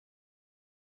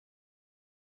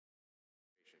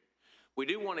We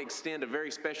do want to extend a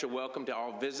very special welcome to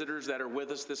all visitors that are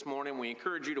with us this morning. We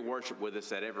encourage you to worship with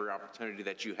us at every opportunity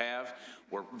that you have.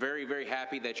 We're very, very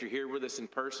happy that you're here with us in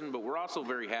person, but we're also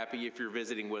very happy if you're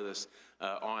visiting with us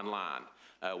online.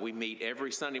 We meet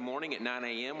every Sunday morning at 9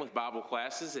 a.m. with Bible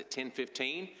classes at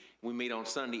 10:15. We meet on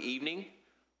Sunday evening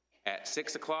at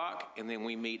 6 o'clock, and then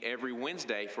we meet every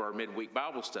Wednesday for our midweek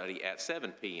Bible study at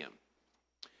 7 p.m.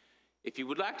 If you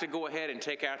would like to go ahead and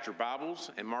take out your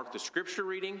Bibles and mark the scripture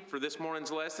reading for this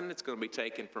morning's lesson, it's going to be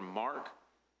taken from Mark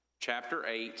chapter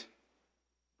 8,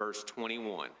 verse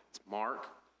 21. It's Mark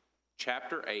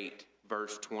chapter 8,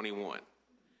 verse 21.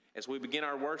 As we begin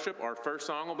our worship, our first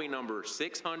song will be number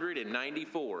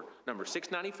 694. Number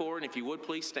 694, and if you would,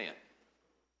 please stand.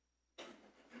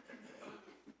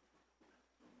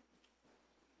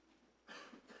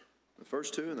 The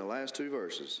first two and the last two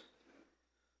verses.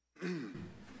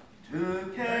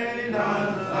 To Canaan's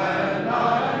land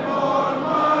I'm on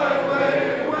my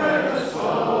way, where the soul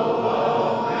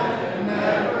of man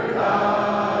never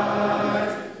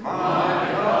dies. My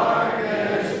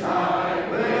darkest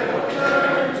night will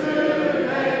turn to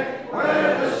day,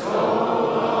 where the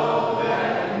soul of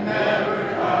man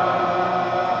never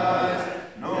dies.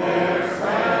 Nor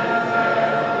sands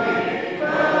that we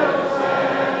fell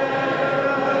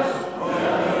sails,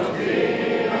 nor sea of tears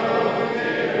in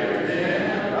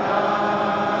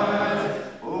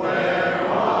rise, where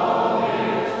all is peace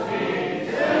and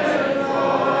joy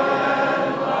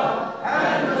and love,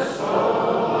 and the soul of man never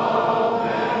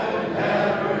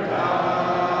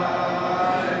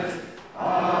dies. A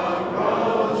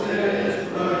rose is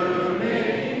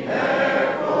blooming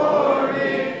there for me,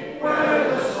 where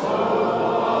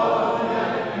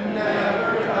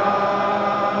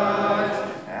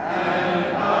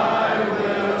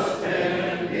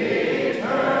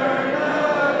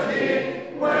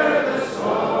the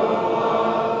soul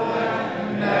of man never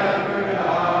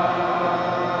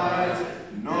dies, and I will spend eternity where the soul of man never dies.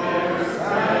 Nor sands that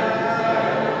we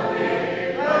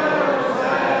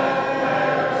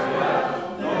fell sails,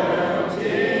 nor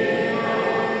tears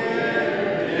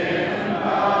in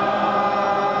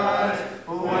eyes,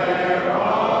 where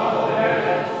all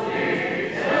is peace and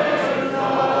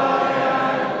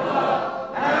joy and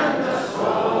love, and the soul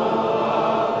of man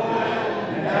never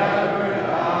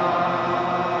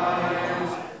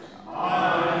dies.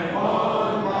 I'm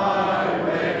on my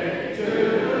way to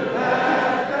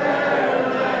that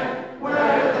fair land,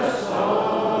 where the soul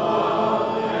of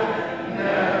man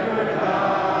never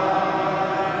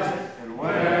dies, and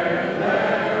where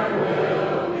there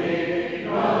will be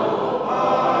no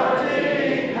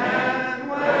parting hand,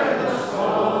 where the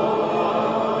soul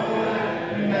of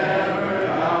man never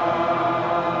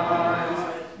dies.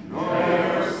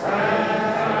 Nor sands that we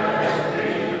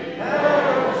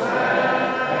fell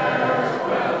sails,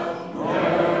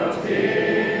 nor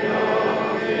tears of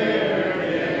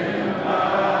tears in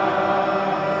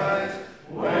eyes,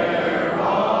 where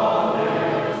all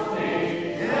is peace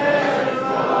and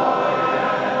joy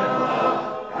and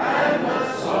love, and the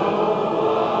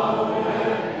soul of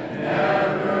man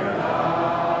never dies.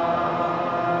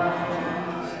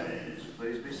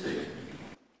 Please be seated.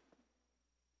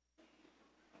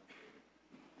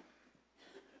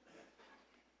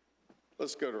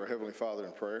 Let's go to our Heavenly Father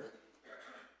in prayer.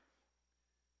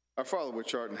 Our Father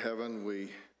which art in heaven,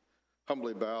 we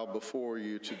humbly bow before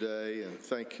you today and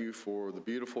thank you for the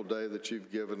beautiful day that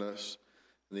you've given us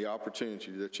and the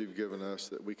opportunity that you've given us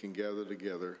that we can gather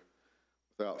together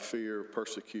without fear of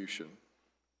persecution.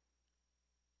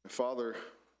 And Father,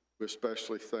 we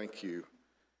especially thank you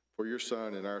for your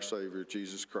Son and our Savior,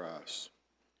 Jesus Christ.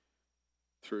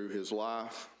 Through his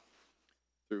life,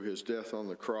 through his death on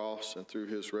the cross, and through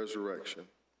his resurrection,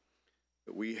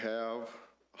 that we have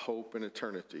hope in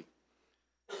eternity,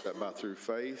 that through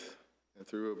faith and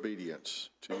through obedience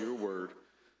to your word,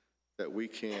 that we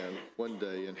can one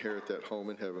day inherit that home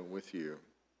in heaven with you.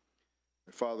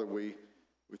 And Father, we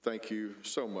thank you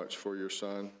so much for your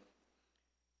Son.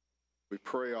 We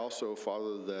pray also,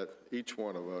 Father, that each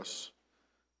one of us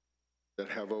that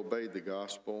have obeyed the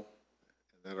gospel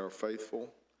and that are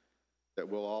faithful, that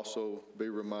will also be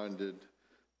reminded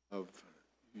of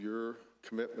your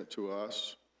commitment to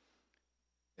us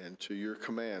and to your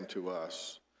command to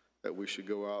us that we should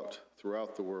go out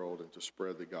throughout the world and to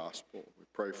spread the gospel. We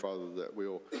pray, Father, that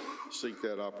we'll seek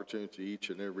that opportunity each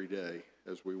and every day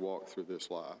as we walk through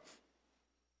this life.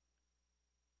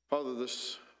 Father,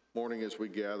 this morning as we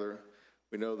gather,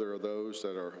 we know there are those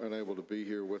that are unable to be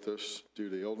here with us due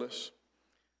to illness.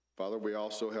 Father, we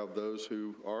also have those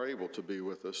who are able to be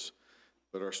with us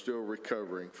but are still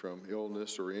recovering from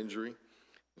illness or injury,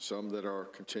 and some that are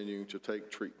continuing to take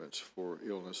treatments for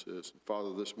illnesses. And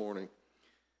Father, this morning,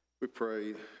 We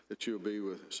pray that you'll be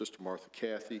with Sister Martha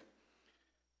Cathy,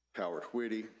 Howard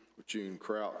Whitty, with June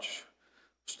Crouch,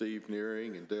 Steve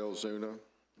Nearing, and Dale Zuna,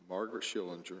 Margaret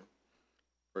Schillinger.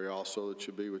 Pray also that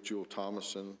you'll be with Jewel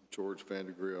Thomason, George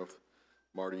Vandegrift,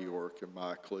 Marty York, and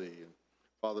Mike Lee. And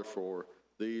Father, for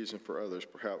these and for others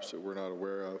perhaps that we're not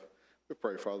aware of, we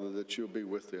pray, Father, that you'll be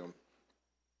with them,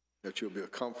 that you'll be a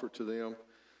comfort to them,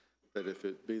 that if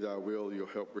it be thy will, you'll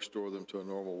help restore them to a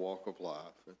normal walk of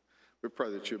life. And we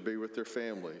pray that you'll be with their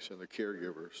families and their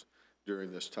caregivers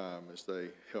during this time as they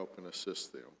help and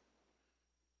assist them.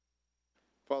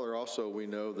 Father, also we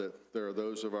know that there are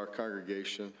those of our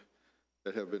congregation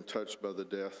that have been touched by the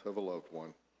death of a loved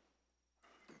one.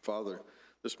 Father,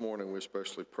 this morning we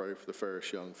especially pray for the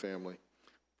Ferris Young family.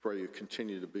 Pray you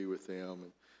continue to be with them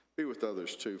and be with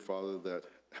others too, Father, that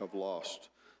have lost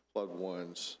loved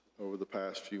ones over the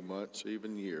past few months,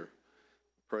 even year.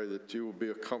 Pray that you will be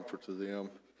a comfort to them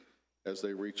as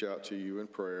they reach out to you in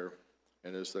prayer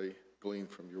and as they glean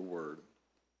from your word.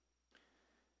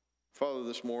 Father,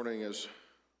 this morning as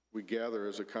we gather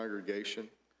as a congregation,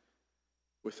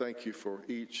 we thank you for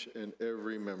each and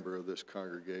every member of this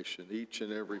congregation, each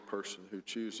and every person who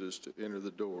chooses to enter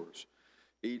the doors,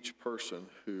 each person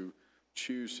who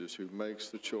chooses, who makes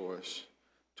the choice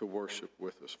to worship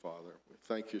with us, Father. We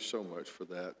thank you so much for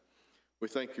that. We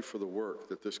thank you for the work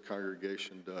that this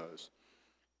congregation does.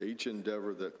 Each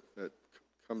endeavor that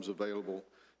comes available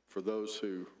for those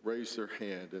who raise their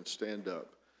hand and stand up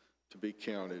to be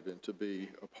counted and to be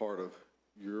a part of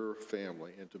your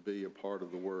family and to be a part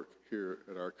of the work here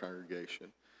at our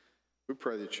congregation. We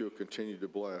pray that you'll continue to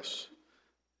bless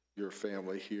your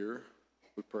family here.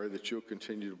 We pray that you'll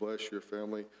continue to bless your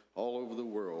family all over the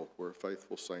world where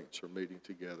faithful saints are meeting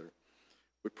together.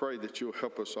 We pray that you'll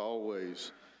help us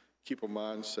always keep a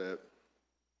mindset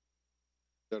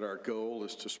that our goal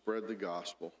is to spread the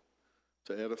gospel,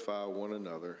 to edify one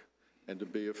another, and to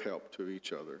be of help to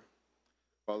each other.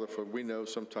 Father, for we know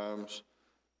sometimes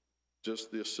just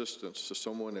the assistance to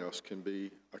someone else can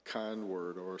be a kind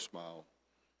word or a smile.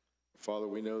 Father,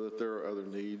 we know that there are other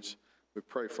needs. We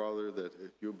pray, Father, that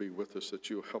you'll be with us, that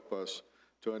you'll help us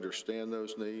to understand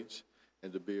those needs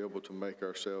and to be able to make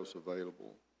ourselves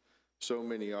available. So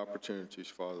many opportunities,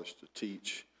 Father, to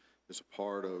teach as a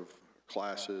part of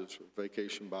classes, or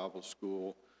Vacation Bible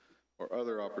School, or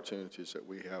other opportunities that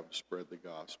we have to spread the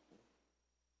gospel.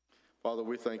 Father,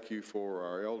 we thank you for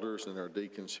our elders and our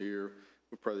deacons here.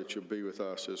 We pray that you'll be with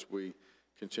us as we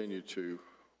continue to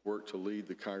work to lead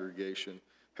the congregation.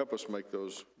 Help us make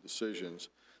those decisions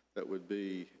that would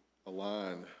be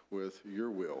aligned with your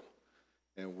will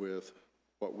and with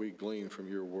what we glean from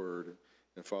your word.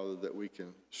 And Father, that we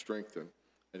can strengthen.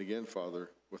 And again, Father,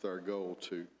 with our goal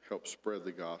to help spread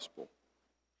the gospel.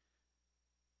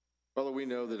 Father, we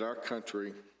know that our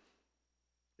country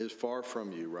is far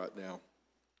from you right now.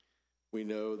 We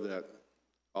know that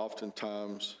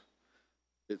oftentimes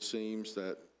it seems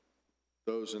that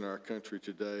those in our country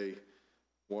today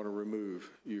want to remove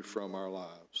you from our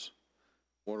lives,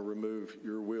 want to remove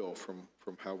your will from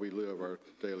how we live our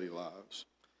daily lives.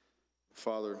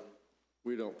 Father,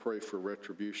 we don't pray for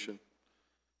retribution.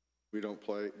 We don't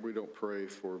pray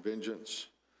for vengeance.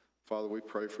 Father, we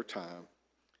pray for time.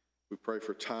 We pray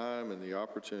for time and the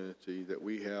opportunity that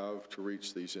we have to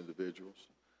reach these individuals,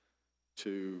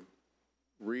 to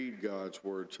read God's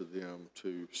word to them,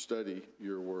 to study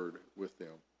your word with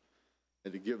them,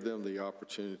 and to give them the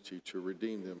opportunity to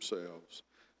redeem themselves,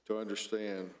 to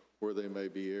understand where they may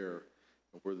be error,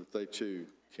 and where that they too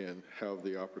can have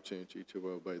the opportunity to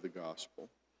obey the gospel.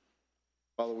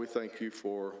 Father, we thank you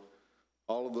for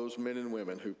all of those men and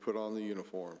women who put on the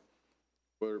uniform,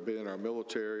 whether it be in our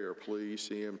military or police,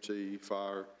 EMT,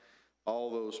 fire,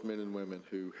 all those men and women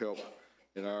who help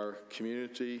in our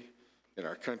community, in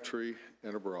our country,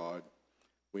 and abroad.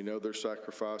 We know their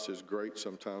sacrifice is great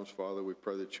sometimes, Father. We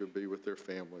pray that you'll be with their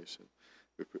families.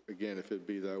 And again, if it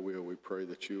be thy will, we pray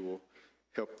that you will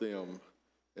help them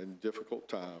in difficult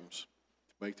times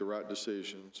to make the right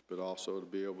decisions, but also to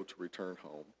be able to return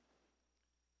home.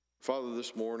 Father,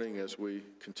 this morning as we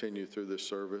continue through this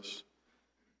service,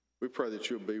 we pray that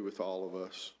you'll be with all of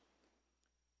us.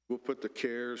 We'll put the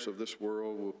cares of this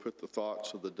world, we'll put the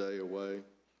thoughts of the day away.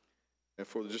 And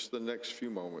for just the next few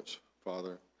moments,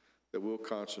 Father, that we'll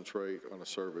concentrate on a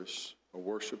service, a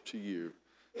worship to you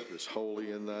that is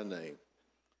holy in thy name.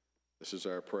 This is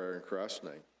our prayer in Christ's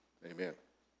name. Amen.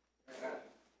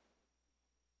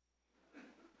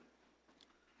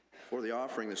 For the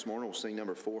offering this morning, we'll sing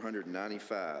number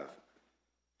 495.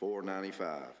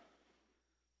 495.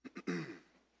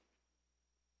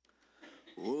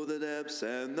 Oh, the depths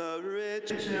and the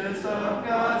riches Of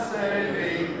God's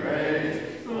saving grace,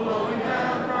 flowing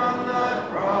down from the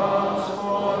cross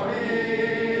for me.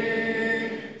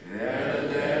 There the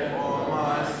debt for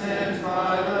my sins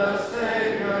by the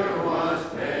Savior was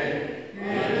paid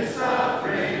in His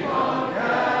suffering on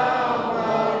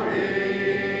Calvary.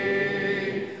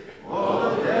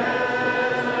 Oh, the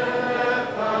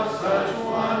depth of such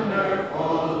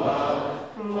wonderful love,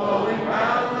 flowing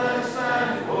boundless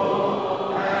and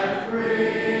full and free.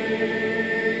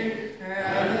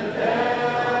 And the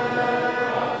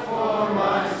debt for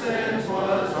my sins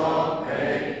was all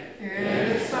paid in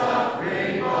His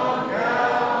suffering on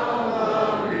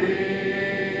Calvary.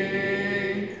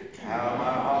 How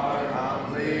my heart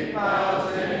humbly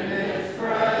bows in His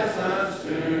presence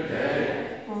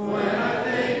today, when I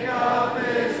think of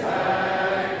His agony.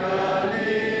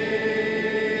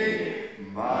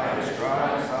 By His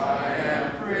stripes I am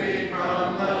free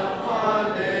from the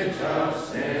bondage of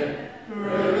sin,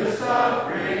 through His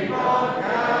suffering on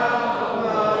Calvary.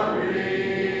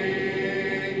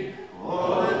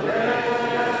 Oh, the depth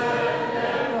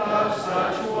of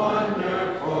such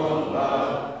wonderful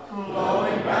love,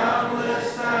 flowing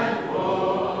boundless and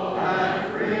full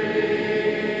and free.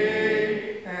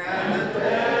 And the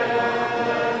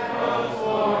debt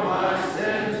for my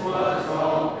sins was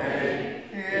all paid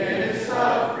in His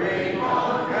suffering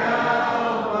on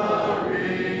Calvary.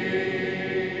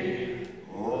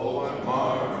 Oh, what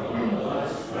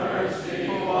marvelous mercy,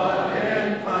 what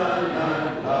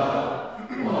infinite love,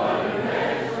 what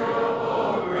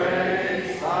immeasurable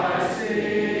grace I see.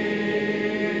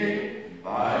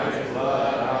 By His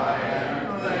blood I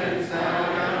am cleansed, now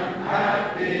am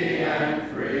happy and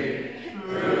free,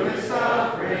 through His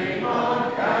suffering on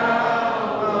Calvary.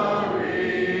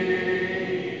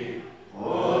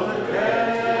 Oh, the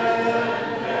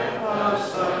depth of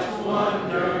such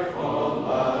wonderful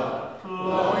love,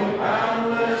 flowing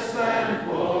boundless and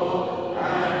full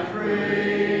and free.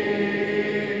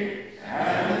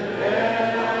 And the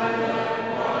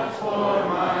debt for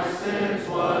my sins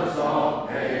was all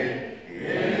paid in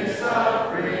His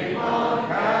suffering on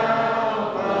Calvary.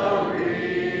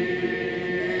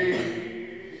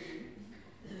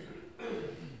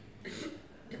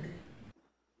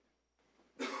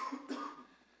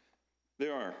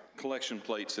 There are collection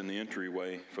plates in the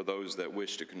entryway for those that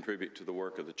wish to contribute to the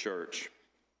work of the church.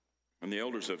 And the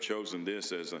elders have chosen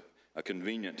this as a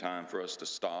convenient time for us to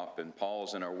stop and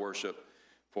pause in our worship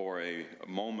for a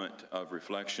moment of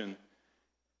reflection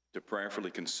to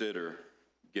prayerfully consider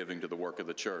giving to the work of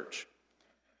the church.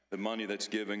 The money that's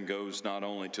given goes not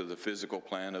only to the physical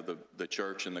plan of the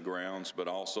church and the grounds, but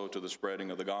also to the spreading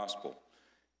of the gospel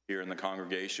here in the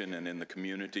congregation and in the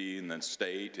community and the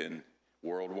state and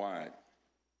worldwide.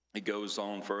 It goes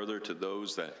on further to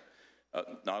those that,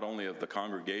 not only of the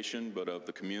congregation, but of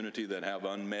the community that have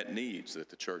unmet needs that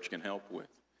the church can help with.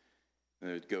 And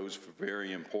it goes for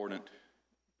very important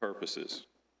purposes.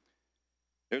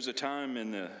 There's a time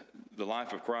in the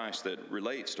life of Christ that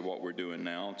relates to what we're doing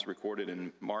now. It's recorded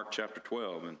in Mark chapter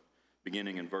 12 and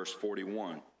beginning in verse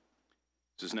 41. It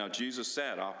says, "Now Jesus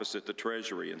sat opposite the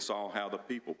treasury and saw how the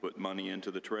people put money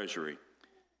into the treasury,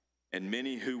 and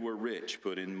many who were rich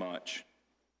put in much.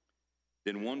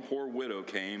 Then one poor widow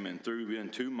came and threw in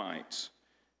 2 mites,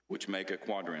 which make a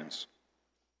quadrans.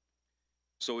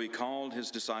 So he called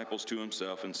his disciples to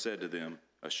himself and said to them,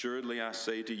 Assuredly I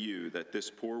say to you that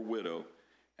this poor widow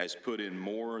has put in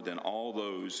more than all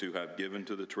those who have given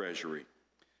to the treasury.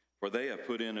 For they have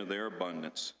put in of their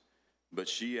abundance, but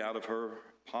she out of her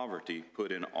poverty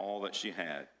put in all that she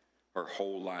had, her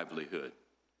whole livelihood."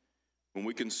 When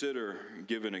we consider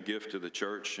giving a gift to the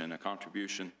church and a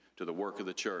contribution to the work of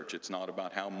the church, it's not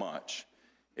about how much,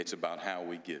 it's about how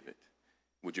we give it.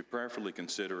 Would you prayerfully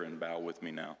consider and bow with me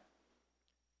now?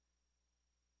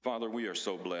 Father, we are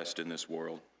so blessed in this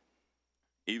world.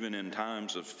 Even in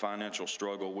times of financial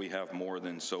struggle, we have more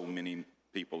than so many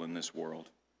people in this world.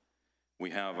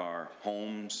 We have our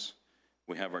homes,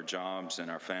 we have our jobs and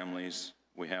our families,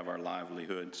 we have our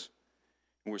livelihoods.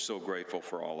 We're so grateful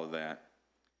for all of that.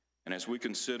 And as we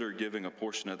consider giving a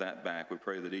portion of that back, we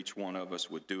pray that each one of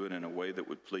us would do it in a way that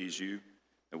would please you,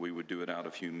 that we would do it out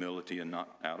of humility and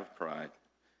not out of pride,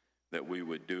 that we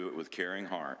would do it with caring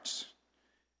hearts.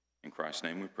 In Christ's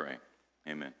name we pray.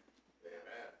 Amen.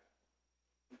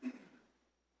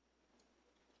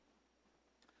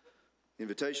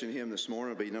 Invitation hymn this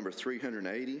morning will be number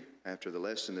 380 after the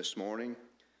lesson this morning.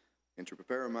 And to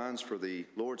prepare our minds for the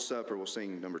Lord's Supper, we'll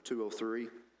sing number 203.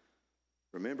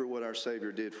 Remember what our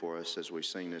Savior did for us as we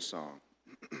sing this song.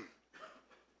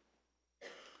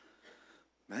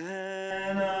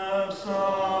 Man of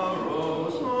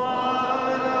sorrows,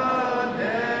 what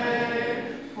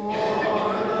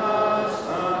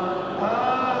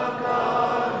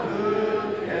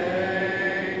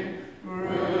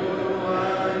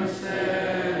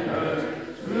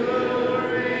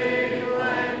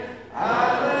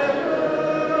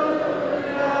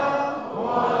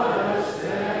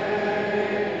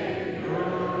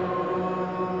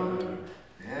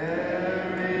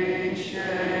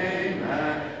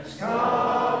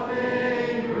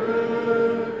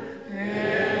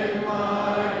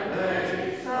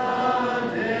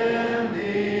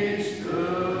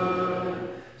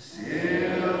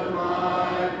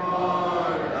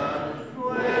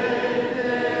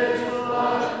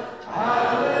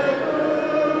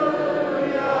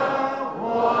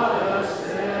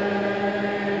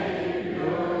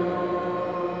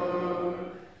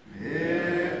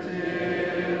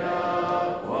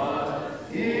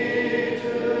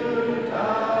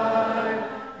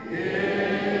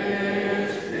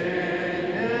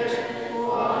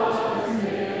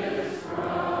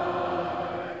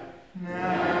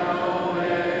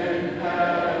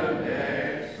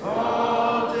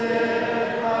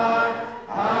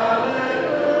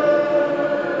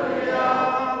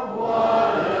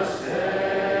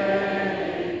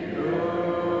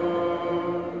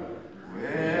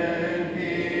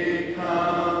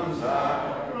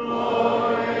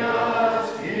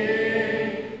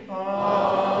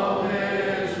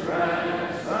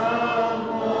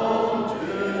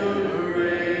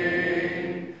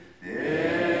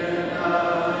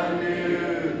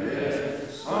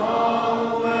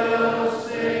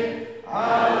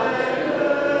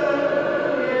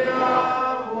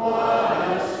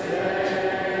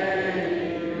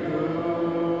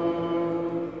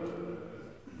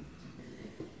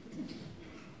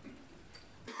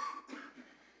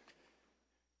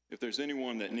there's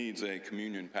anyone that needs a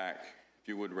communion pack, if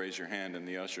you would raise your hand and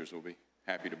the ushers will be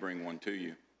happy to bring one to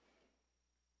you.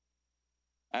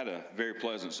 I had a very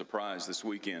pleasant surprise this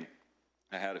weekend.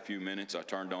 I had a few minutes. I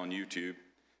turned on YouTube,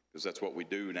 because that's what we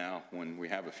do now when we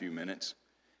have a few minutes.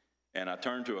 And I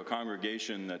turned to a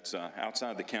congregation that's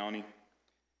outside the county.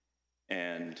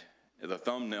 And the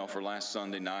thumbnail for last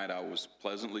Sunday night, I was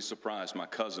pleasantly surprised. My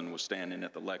cousin was standing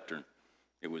at the lectern.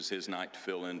 It was his night to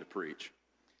fill in to preach.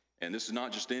 And this is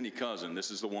not just any cousin.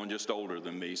 This is the one just older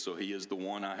than me. So he is the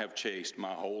one I have chased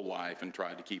my whole life and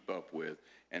tried to keep up with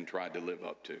and tried to live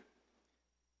up to.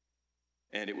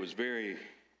 And it was very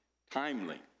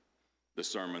timely, the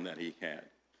sermon that he had,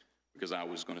 because I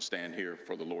was going to stand here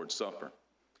for the Lord's Supper.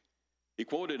 He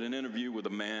quoted an interview with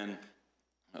a man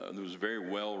who was a very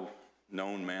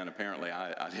well-known man. Apparently,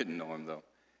 I didn't know him, though.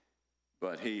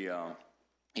 But he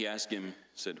asked him,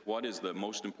 said, "What is the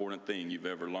most important thing you've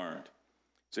ever learned?"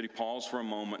 He said he paused for a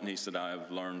moment, and he said, "I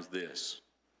have learned this,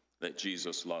 that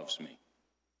Jesus loves me."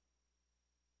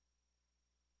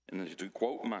 And to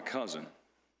quote my cousin,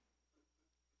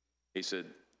 he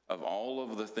said, "Of all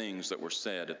of the things that were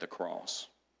said at the cross,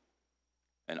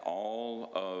 and all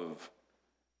of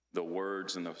the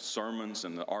words and the sermons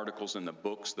and the articles and the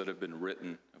books that have been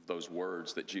written of those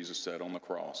words that Jesus said on the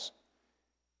cross,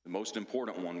 the most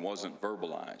important one wasn't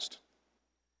verbalized.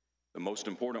 The most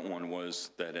important one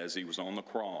was that as he was on the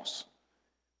cross,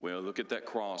 well, look at that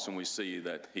cross and we see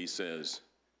that he says,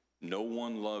 'No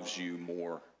one loves you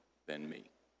more than me.'"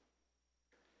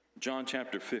 John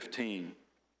chapter 15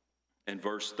 and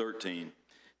verse 13,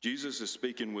 Jesus is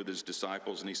speaking with his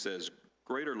disciples and he says,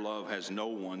 "Greater love has no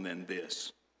one than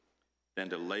this, than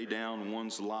to lay down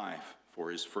one's life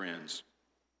for his friends."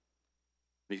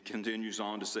 He continues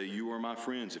on to say, "You are my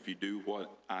friends if you do what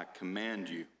I command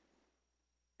you."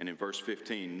 And in verse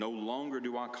 15, "No longer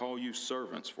do I call you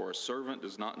servants, for a servant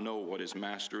does not know what his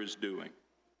master is doing.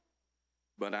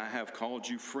 But I have called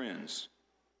you friends,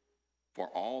 for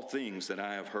all things that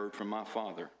I have heard from my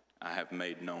Father, I have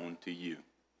made known to you."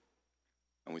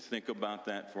 And we think about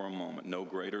that for a moment. No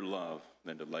greater love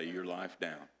than to lay your life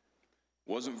down. It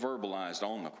wasn't verbalized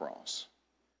on the cross,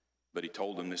 but he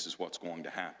told them this is what's going to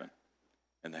happen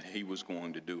and that he was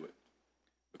going to do it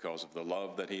because of the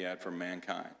love that he had for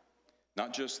mankind.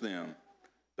 Not just them,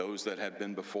 those that had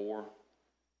been before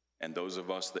and those of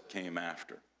us that came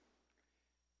after.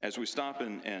 As we stop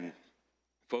and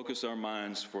focus our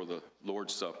minds for the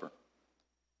Lord's Supper,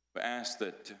 we ask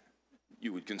that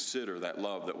you would consider that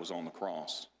love that was on the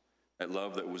cross, that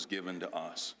love that was given to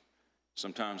us.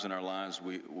 Sometimes in our lives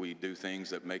we do things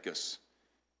that make us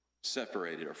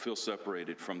separated or feel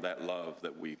separated from that love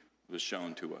that was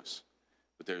shown to us.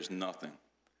 But there's nothing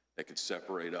that could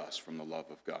separate us from the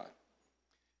love of God.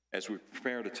 As we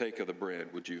prepare to take of the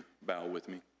bread, would you bow with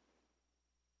me?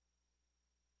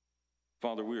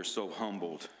 Father, we are so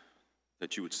humbled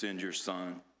that you would send your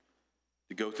Son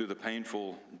to go through the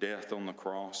painful death on the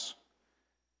cross.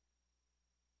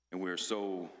 And we are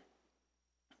so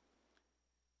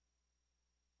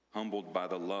humbled by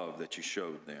the love that you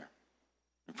showed there.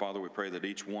 And Father, we pray that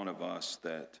each one of us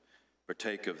that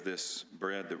partake of this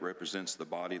bread that represents the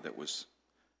body that was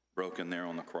broken there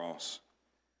on the cross,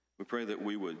 we pray that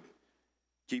we would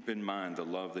keep in mind the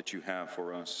love that you have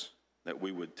for us, that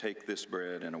we would take this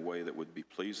bread in a way that would be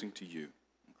pleasing to you.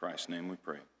 In Christ's name we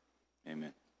pray.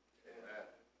 Amen.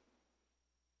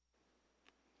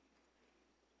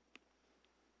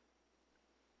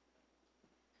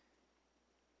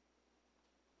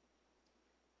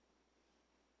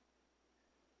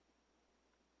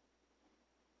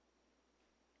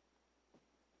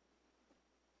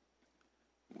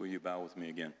 Will you bow with me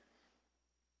again?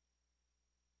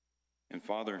 And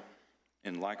Father,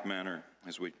 in like manner,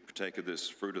 as we partake of this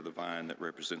fruit of the vine that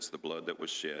represents the blood that was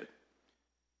shed,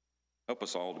 help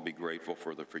us all to be grateful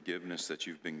for the forgiveness that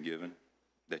you've been given,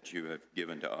 that you have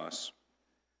given to us.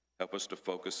 Help us to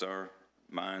focus our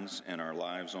minds and our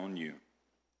lives on you,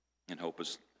 and help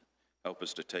us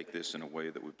to take this in a way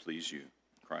that would please you.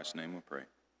 In Christ's name we pray.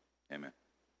 Amen.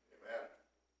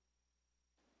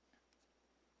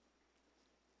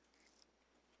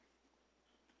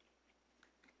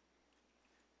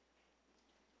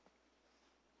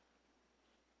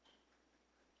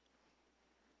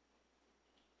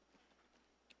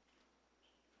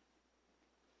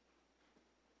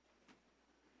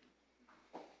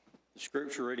 The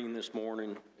scripture reading this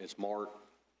morning is Mark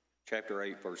chapter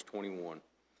 8, verse 21.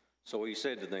 So he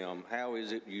said to them, "How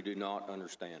is it you do not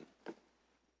understand?"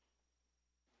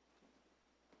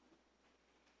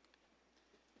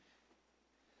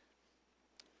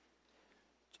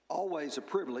 Always a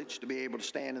privilege to be able to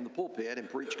stand in the pulpit and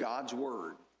preach God's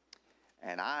word.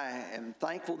 And I am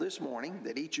thankful this morning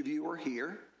that each of you are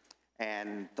here,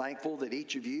 and thankful that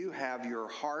each of you have your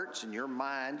hearts and your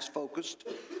minds focused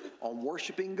on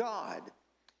worshiping God.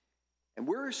 And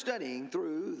we're studying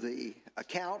through the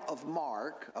account of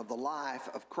Mark of the life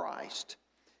of Christ.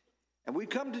 And we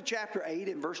come to chapter 8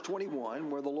 and verse 21,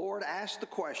 where the Lord asked the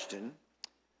question,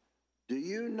 do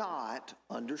you not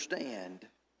understand?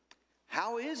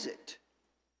 How is it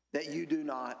that you do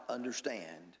not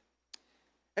understand?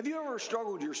 Have you ever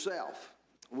struggled yourself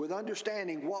with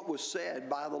understanding what was said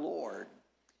by the Lord?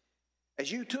 As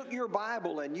you took your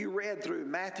Bible and you read through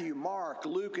Matthew, Mark,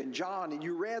 Luke, and John, and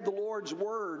you read the Lord's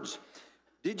words,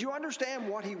 did you understand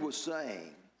what he was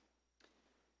saying?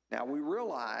 Now, we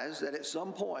realize that at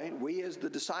some point, we as the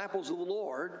disciples of the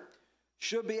Lord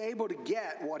should be able to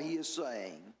get what he is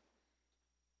saying.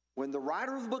 When the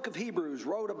writer of the book of Hebrews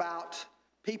wrote about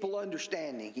people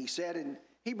understanding, he said in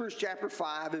Hebrews chapter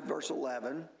 5 and verse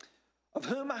 11, of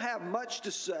whom I have much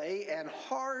to say and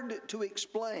hard to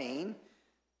explain,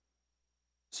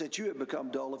 since you have become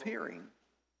dull of hearing.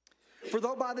 For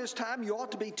though by this time you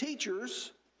ought to be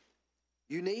teachers,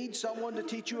 you need someone to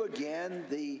teach you again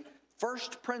the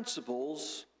first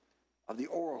principles of the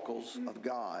oracles of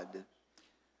God.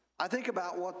 I think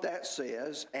about what that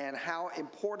says and how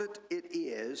important it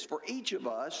is for each of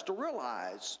us to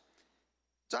realize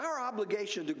it's our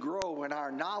obligation to grow in our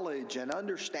knowledge and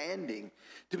understanding,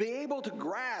 to be able to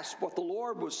grasp what the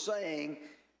Lord was saying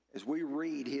as we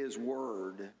read his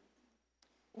word.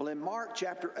 Well, in Mark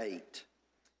chapter 8,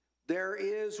 there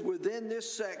is within this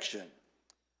section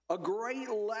a great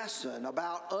lesson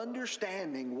about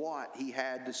understanding what he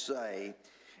had to say.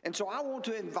 And so I want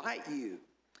to invite you,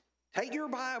 take your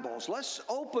Bibles, let's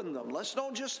open them. Let's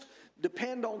don't just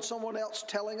depend on someone else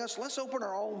telling us. Let's open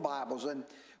our own Bibles, and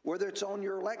whether it's on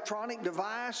your electronic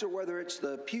device or whether it's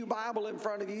the pew Bible in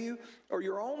front of you or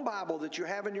your own Bible that you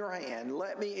have in your hand,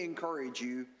 let me encourage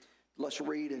you, let's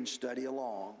read and study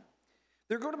along.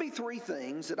 There are going to be three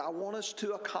things that I want us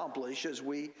to accomplish as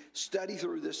we study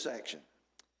through this section.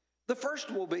 The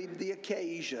first will be the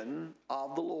occasion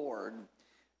of the Lord.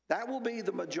 That will be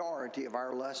the majority of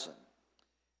our lesson.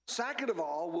 Second of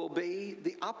all will be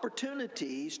the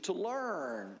opportunities to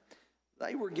learn.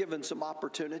 They were given some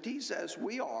opportunities, as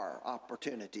we are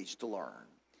opportunities to learn.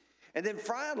 And then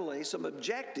finally, some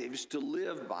objectives to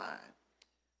live by.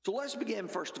 So let's begin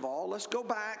first of all. Let's go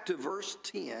back to verse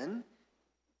 10.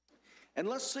 And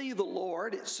let's see the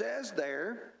Lord. It says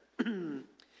there,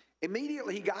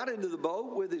 immediately he got into the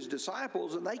boat with his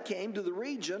disciples, and they came to the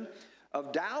region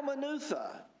of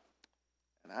Dalmanutha.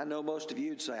 And I know most of you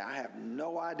would say, I have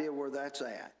no idea where that's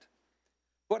at.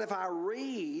 But if I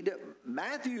read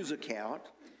Matthew's account,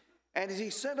 and as he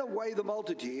sent away the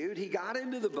multitude, he got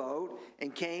into the boat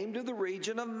and came to the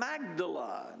region of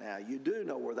Magdala. Now, you do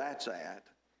know where that's at.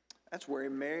 That's where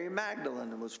Mary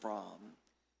Magdalene was from.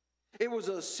 It was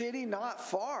a city not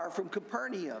far from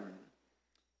Capernaum.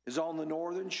 It's on the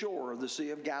northern shore of the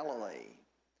Sea of Galilee.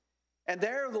 And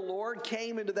there the Lord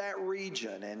came into that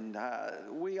region, and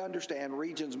we understand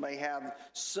regions may have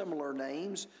similar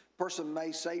names. A person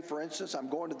may say, for instance, I'm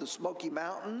going to the Smoky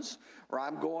Mountains, or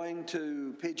I'm going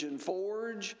to Pigeon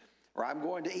Forge, or I'm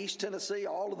going to East Tennessee.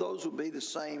 All of those would be the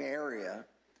same area.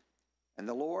 And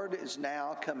the Lord is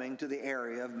now coming to the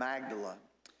area of Magdala.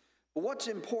 But what's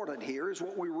important here is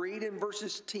what we read in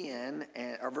verses 10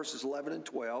 or verses 11 and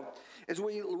 12, as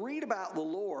we read about the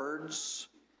Lord's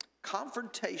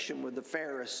confrontation with the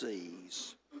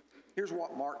Pharisees. Here's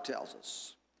what Mark tells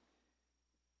us.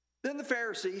 Then the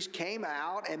Pharisees came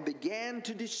out and began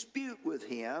to dispute with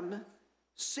him,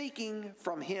 seeking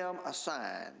from him a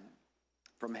sign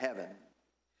from heaven,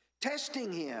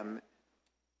 testing him.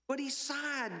 But he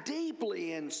sighed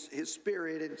deeply in his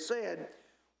spirit and said,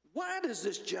 why does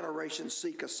this generation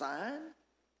seek a sign?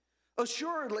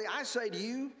 Assuredly, I say to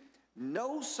you,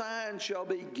 no sign shall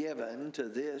be given to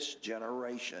this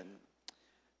generation.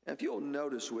 Now, if you'll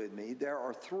notice with me, there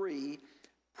are three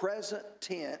present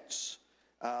tense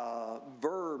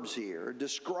verbs here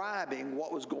describing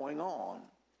what was going on.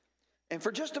 And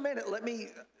for just a minute, let me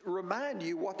remind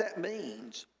you what that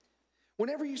means.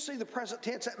 Whenever you see the present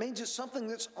tense, that means it's something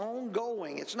that's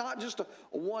ongoing. It's not just a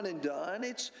one and done,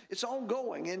 it's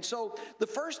ongoing. And so the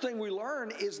first thing we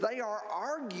learn is they are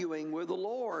arguing with the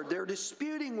Lord. They're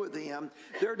disputing with him.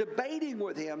 They're debating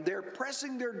with him. They're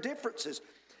pressing their differences.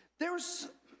 There's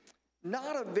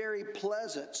not a very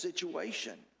pleasant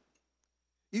situation.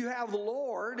 You have the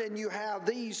Lord and you have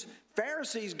these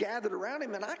Pharisees gathered around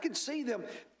him, and I can see them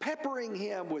peppering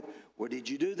him with, well, did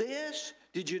you do this?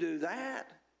 Did you do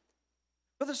that?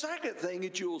 But the second thing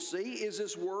that you'll see is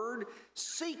this word,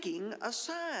 seeking a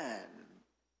sign.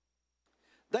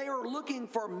 They are looking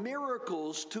for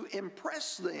miracles to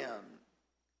impress them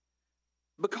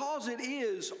because it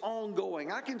is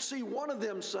ongoing. I can see one of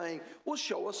them saying, well,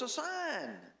 show us a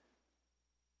sign.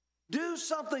 Do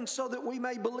something so that we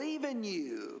may believe in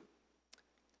you.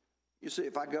 You see,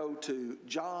 if I go to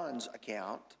John's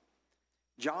account,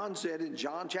 John said in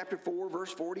John chapter 4,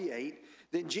 verse 48,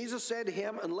 then Jesus said to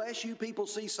him, unless you people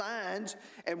see signs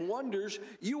and wonders,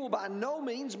 you will by no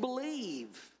means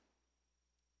believe.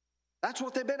 That's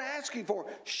what they've been asking for.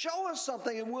 Show us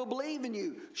something and we'll believe in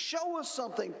you. Show us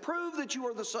something. Prove that you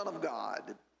are the Son of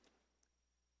God.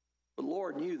 The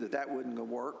Lord knew that that wouldn't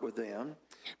work with them,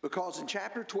 because in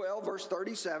chapter 12, verse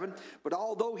 37, but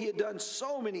although he had done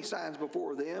so many signs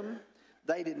before them,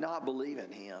 they did not believe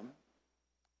in him.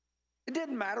 It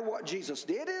didn't matter what Jesus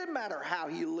did. It didn't matter how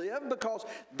he lived, because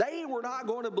they were not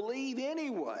going to believe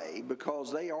anyway,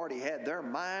 because they already had their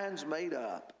minds made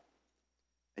up.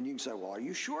 And you can say, well, are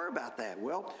you sure about that?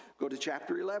 Well, go to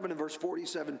chapter 11 and verse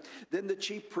 47. Then the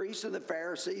chief priests and the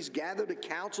Pharisees gathered a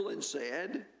council and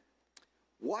said,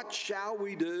 what shall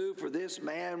we do, for this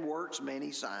man works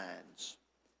many signs?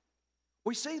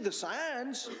 We see the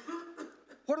signs.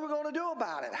 What are we going to do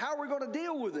about it? How are we going to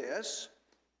deal with this?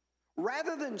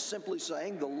 Rather than simply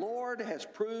saying the Lord has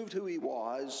proved who he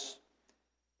was,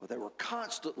 well, they were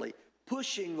constantly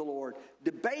pushing the Lord,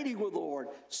 debating with the Lord,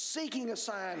 seeking a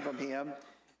sign from him.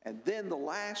 And then the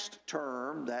last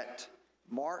term that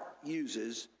Mark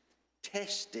uses,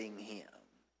 testing him.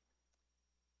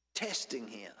 Testing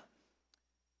him.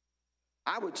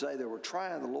 I would say they were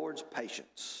trying the Lord's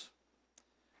patience.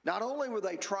 Not only were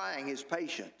they trying his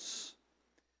patience,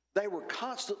 they were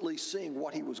constantly seeing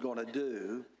what he was going to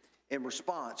do in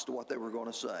response to what they were going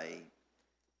to say.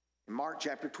 In Mark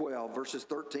chapter 12, verses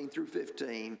 13 through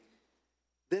 15,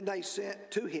 then they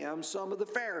sent to him some of the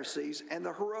Pharisees and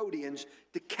the Herodians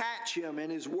to catch him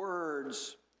in his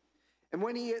words. And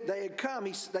when they had come,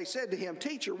 they said to him,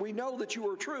 Teacher, we know that you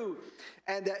are true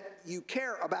and that you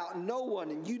care about no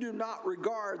one, and you do not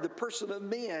regard the person of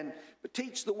men, but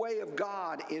teach the way of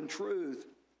God in truth.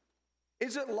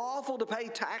 Is it lawful to pay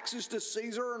taxes to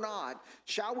Caesar or not?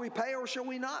 Shall we pay or shall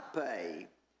we not pay?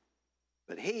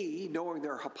 But he, knowing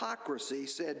their hypocrisy,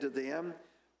 said to them,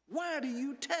 why do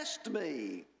you test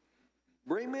me?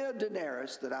 Bring me a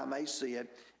denarius that I may see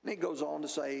it. And he goes on to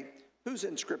say, whose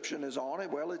inscription is on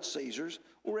it? Well, it's Caesar's.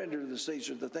 We'll render to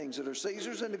Caesar the things that are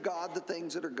Caesar's, and to God the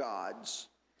things that are God's.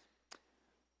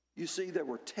 You see, they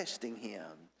were testing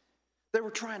him. They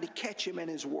were trying to catch him in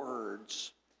his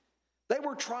words. They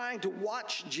were trying to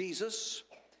watch Jesus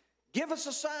give us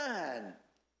a sign,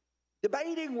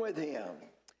 debating with him,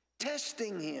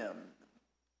 testing him.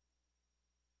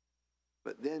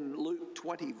 But then Luke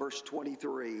 20, verse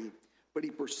 23, but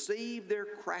he perceived their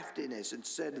craftiness and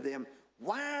said to them,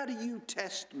 why do you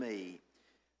test me?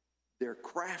 They're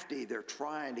crafty. They're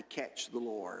trying to catch the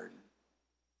Lord.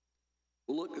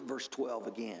 Look at verse 12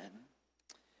 again.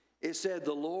 It said,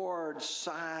 the Lord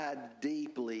sighed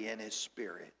deeply in his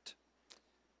spirit.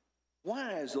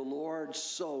 Why is the Lord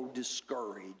so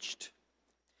discouraged?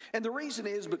 And the reason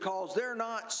is because they're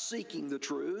not seeking the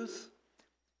truth.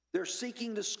 They're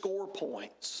seeking to score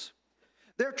points.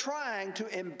 They're trying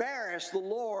to embarrass the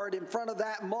Lord in front of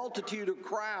that multitude of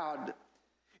crowd.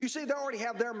 You see, they already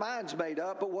have their minds made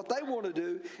up, but what they want to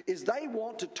do is they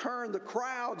want to turn the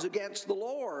crowds against the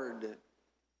Lord.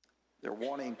 They're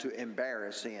wanting to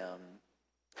embarrass him.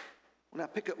 Well, now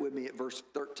pick up with me at verse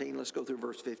 13. Let's go through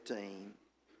verse 15.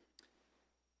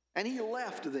 And he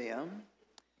left them,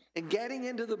 and getting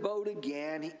into the boat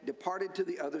again, he departed to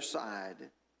the other side.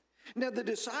 Now the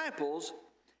disciples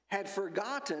had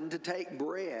forgotten to take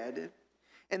bread,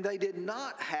 and they did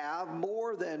not have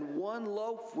more than one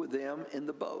loaf with them in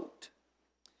the boat.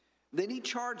 Then he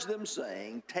charged them,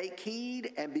 saying, take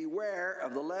heed and beware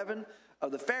of the leaven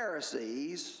of the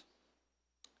Pharisees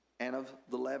and of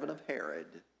the leaven of Herod.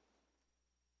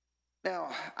 Now,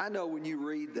 I know when you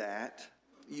read that,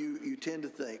 you tend to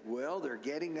think, well, they're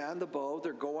getting down the boat,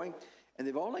 they're going, and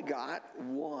they've only got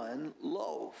one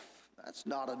loaf. That's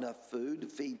not enough food to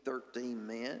feed 13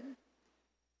 men.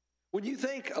 When you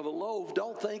think of a loaf,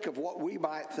 don't think of what we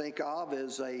might think of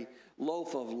as a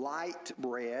loaf of light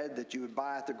bread that you would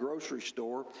buy at the grocery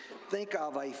store. Think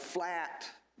of a flat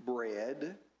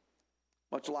bread,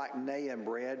 much like Nahum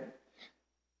bread,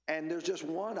 and there's just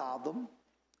one of them.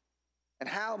 And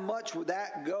how much would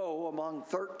that go among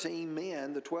 13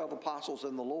 men, the 12 apostles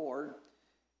and the Lord,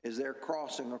 as they're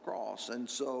crossing across? And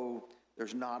so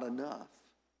there's not enough.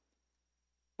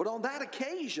 But on that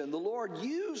occasion, the Lord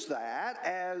used that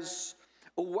as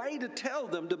a way to tell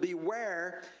them to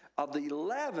beware of the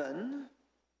leaven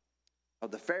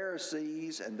of the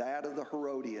Pharisees and that of the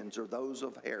Herodians, or those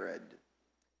of Herod.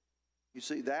 You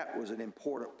see, that was an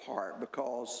important part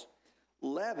because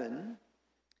leaven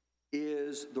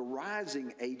is the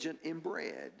rising agent in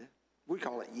bread. We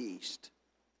call it yeast.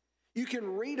 You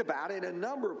can read about it in a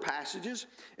number of passages.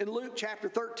 In Luke chapter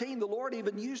 13, the Lord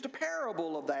even used a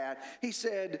parable of that. He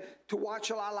said, "To what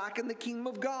shall I liken the kingdom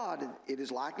of God? It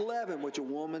is like leaven, which a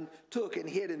woman took and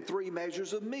hid in 3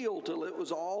 measures of meal till it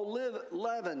was all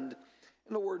leavened."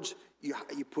 In other words,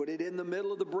 you put it in the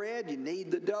middle of the bread, you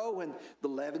knead the dough, and the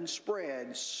leaven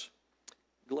spreads.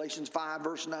 Galatians 5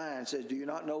 verse 9 says, "Do you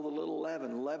not know the little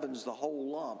leaven leavens the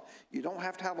whole lump?" You don't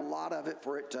have to have a lot of it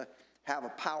for it to have a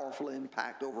powerful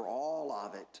impact over all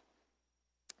of it.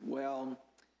 Well,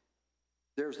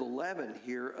 there's the leaven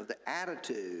here of the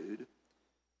attitude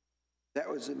that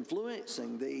was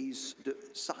influencing these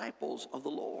disciples of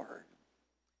the Lord.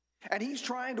 And he's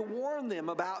trying to warn them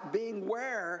about being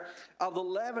aware of the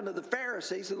leaven of the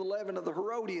Pharisees and the leaven of the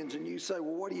Herodians. And you say,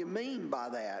 well, what do you mean by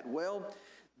that? Well,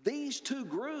 these two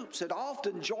groups had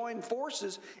often joined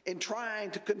forces in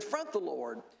trying to confront the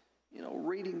Lord. You know,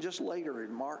 reading just later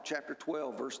in Mark chapter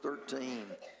 12, verse 13.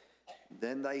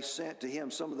 Then they sent to him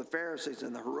some of the Pharisees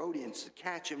and the Herodians to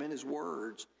catch him in his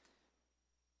words.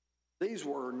 These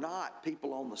were not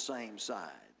people on the same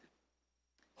side.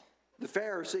 The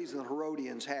Pharisees and the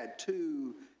Herodians had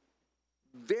two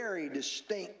very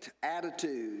distinct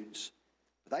attitudes.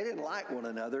 They didn't like one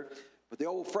another. But the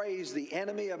old phrase, "the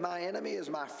enemy of my enemy is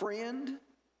my friend,"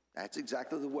 that's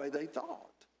exactly the way they thought.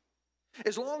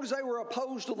 As long as they were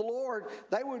opposed to the Lord,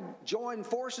 they would join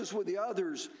forces with the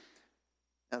others.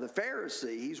 Now, the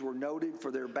Pharisees were noted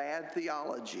for their bad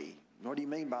theology. What do you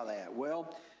mean by that?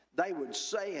 Well, they would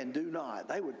say and do not.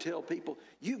 They would tell people,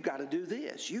 you've got to do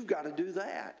this, you've got to do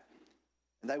that.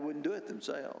 And they wouldn't do it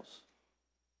themselves.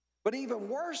 But even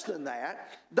worse than that,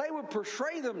 they would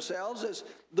portray themselves as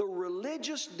the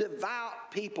religious,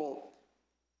 devout people.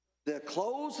 The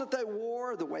clothes that they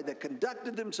wore, the way they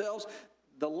conducted themselves,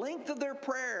 the length of their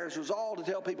prayers was all to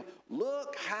tell people,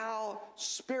 look how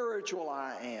spiritual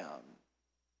I am.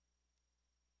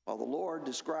 While the Lord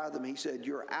described them, he said,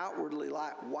 you're outwardly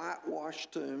like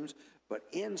whitewashed tombs, but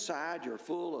inside you're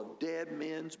full of dead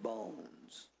men's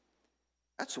bones.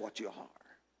 That's what you are.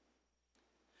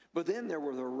 But then there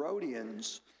were the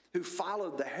Herodians who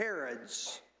followed the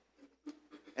Herods,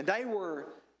 and they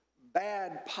were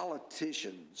bad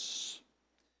politicians.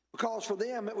 Because for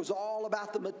them, it was all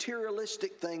about the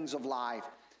materialistic things of life.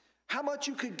 How much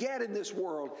you could get in this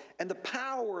world, and the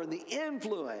power and the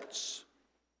influence.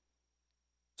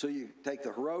 So you take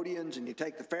the Herodians and you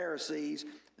take the Pharisees,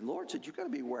 and the Lord said, you've got to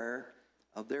be aware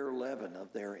of their leaven,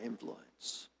 of their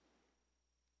influence.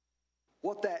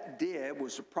 What that did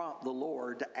was to prompt the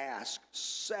Lord to ask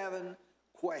 7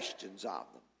 questions of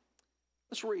them.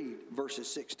 Let's read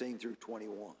verses 16 through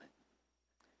 21.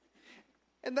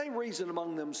 And they reasoned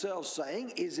among themselves,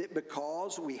 saying, is it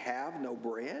because we have no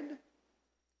bread?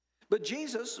 But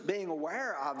Jesus, being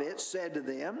aware of it, said to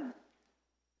them,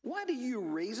 why do you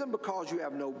reason because you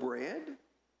have no bread?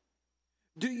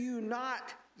 Do you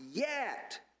not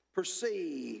yet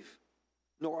perceive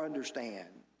nor understand?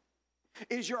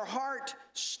 Is your heart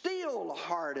still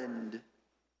hardened?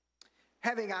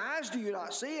 Having eyes, do you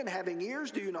not see? And having ears,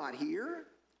 do you not hear?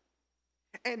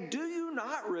 And do you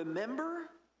not remember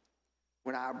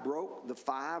when I broke the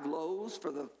 5 loaves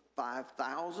for the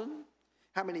 5,000?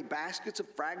 How many baskets of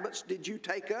fragments did you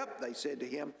take up? They said to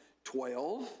him,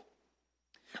 12.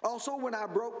 Also, when I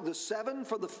broke the 7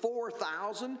 for the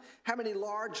 4,000, how many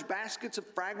large baskets of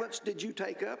fragments did you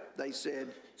take up? They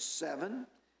said, 7.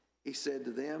 He said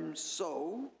to them,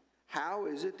 so how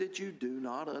is it that you do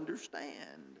not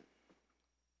understand?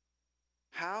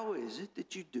 How is it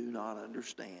that you do not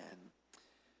understand?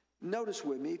 Notice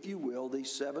with me, if you will,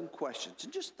 these 7 questions.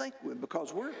 And just think with me,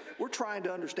 because we're trying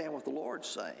to understand what the Lord's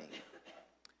saying.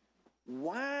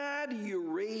 Why do you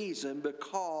reason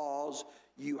because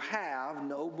you have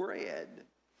no bread?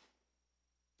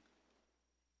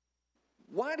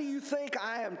 Why do you think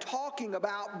I am talking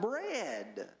about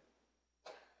bread?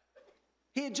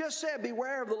 He had just said,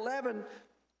 beware of the leaven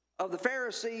of the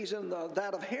Pharisees and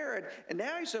that of Herod. And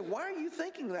now he said, why are you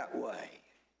thinking that way?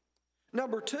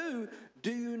 Number 2,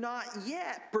 do you not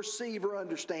yet perceive or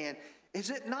understand? Is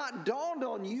it not dawned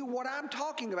on you what I'm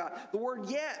talking about? The word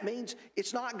yet means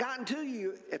it's not gotten to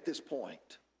you at this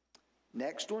point.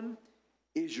 Next one,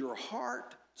 is your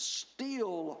heart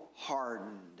still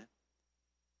hardened?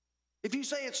 If you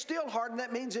say it's still hardened,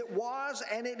 that means it was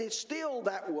and it is still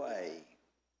that way.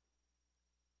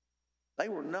 They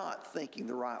were not thinking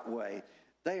the right way.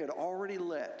 They had already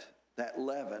let that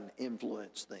leaven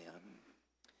influence them.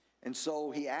 And so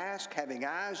he asked, having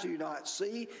eyes do you not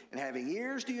see, and having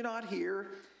ears do you not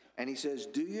hear? And he says,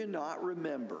 do you not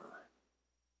remember?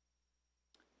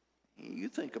 You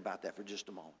think about that for just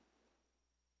a moment.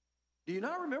 Do you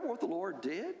not remember what the Lord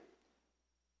did?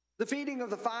 The feeding of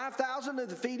the 5,000 and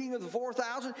the feeding of the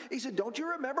 4,000. He said, don't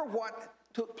you remember what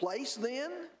took place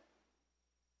then?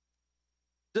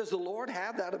 Does the Lord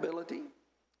have that ability?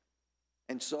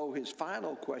 And so his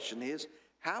final question is,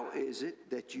 how is it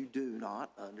that you do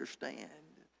not understand?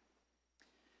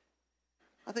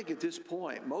 I think at this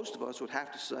point, most of us would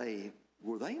have to say,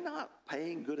 were they not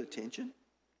paying good attention?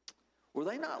 Were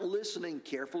they not listening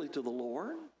carefully to the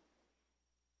Lord?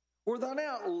 Were they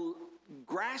not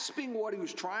grasping what he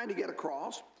was trying to get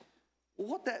across? Well,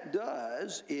 what that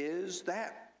does is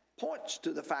that points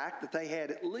to the fact that they had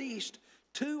at least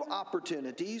 2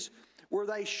 opportunities where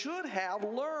they should have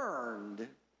learned.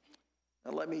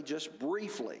 Now, let me just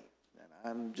briefly, and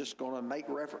I'm just going to make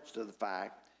reference to the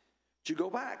fact, to go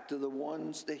back to the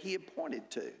ones that he had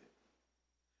pointed to.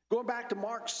 Going back to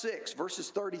Mark 6, verses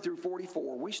 30 through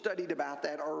 44, we studied about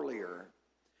that earlier,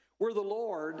 where the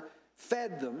Lord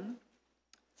fed them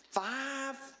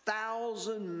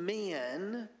 5,000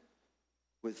 men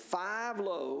with 5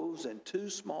 loaves and 2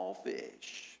 small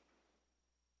fish.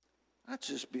 That's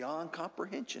just beyond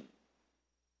comprehension.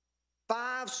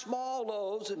 5 small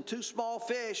loaves and 2 small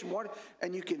fish,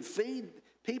 and you can feed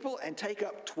people and take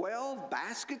up 12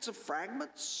 baskets of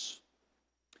fragments?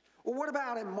 Well, what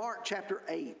about in Mark chapter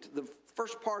 8, the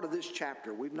first part of this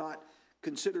chapter? We've not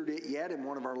considered it yet in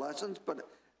one of our lessons, but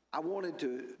I wanted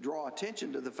to draw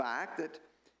attention to the fact that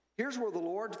here's where the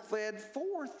Lord fed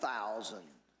 4,000.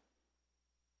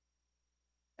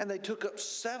 And they took up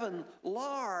 7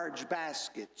 large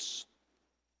baskets.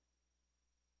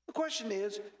 The question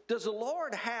is, does the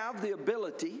Lord have the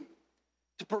ability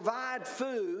to provide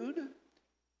food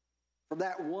from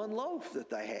that 1 loaf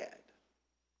that they had?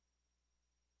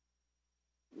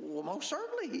 Well, most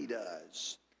certainly he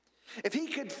does. If he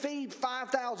could feed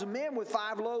 5,000 men with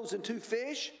 5 loaves and 2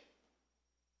 fish,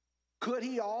 could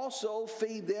he also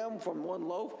feed them from 1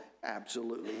 loaf?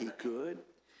 Absolutely he could.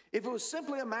 If it was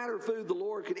simply a matter of food, the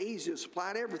Lord could easily have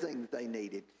supplied everything that they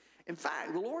needed. In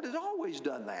fact, the Lord has always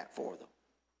done that for them.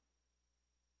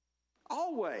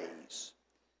 Always.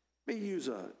 Let me use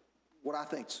what I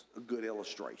think is a good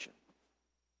illustration.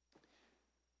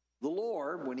 The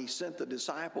Lord, when he sent the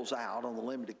disciples out on the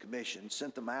limited commission,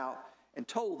 sent them out and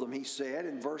told them, he said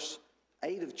in verse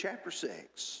 8 of chapter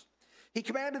 6, he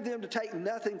commanded them to take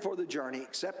nothing for the journey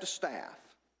except a staff,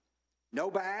 no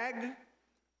bag,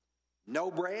 no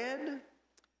bread,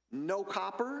 no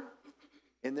copper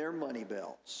in their money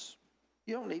belts.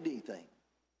 You don't need anything.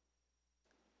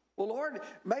 Well, Lord,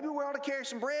 maybe we ought to carry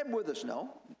some bread with us. No.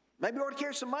 Maybe we ought to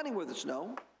carry some money with us.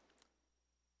 No.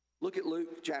 Look at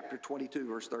Luke chapter 22,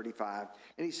 verse 35.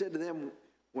 And he said to them,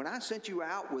 when I sent you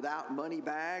out without money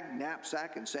bag,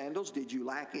 knapsack, and sandals, did you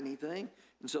lack anything?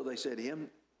 And so they said to him,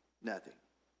 nothing.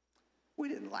 We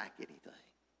didn't lack anything.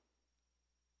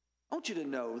 I want you to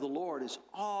know the Lord is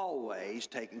always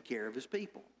taking care of his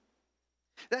people.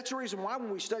 That's the reason why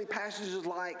when we study passages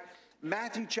like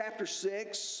Matthew chapter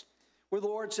 6, where the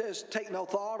Lord says, take no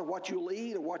thought of what you'll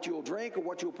eat or what you'll drink or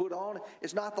what you'll put on.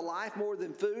 Is not the life more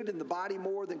than food and the body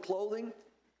more than clothing?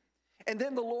 And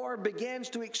then the Lord begins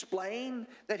to explain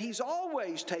that he's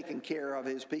always taken care of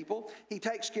his people. He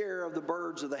takes care of the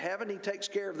birds of the heaven. He takes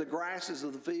care of the grasses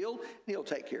of the field. He'll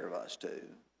take care of us too.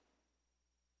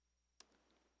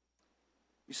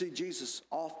 You see, Jesus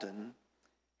often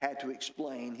had to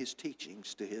explain his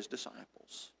teachings to his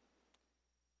disciples.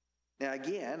 Now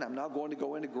again, I'm not going to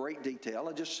go into great detail.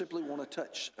 I just simply want to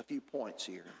touch a few points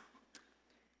here.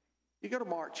 You go to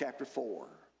Mark chapter 4.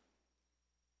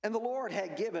 And the Lord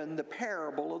had given the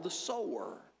parable of the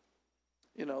sower.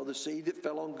 You know, the seed that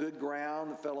fell on good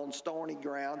ground, that fell on stony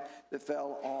ground, that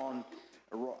fell on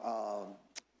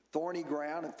thorny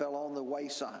ground, and fell on the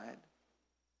wayside.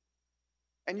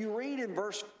 And you read in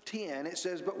verse 10, it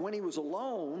says, but when he was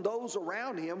alone, those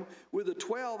around him with the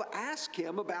 12 asked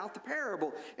him about the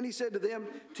parable. And he said to them,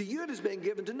 to you it has been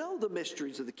given to know the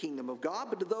mysteries of the kingdom of God,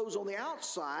 but to those on the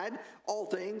outside, all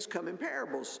things come in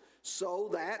parables, so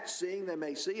that seeing they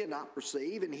may see and not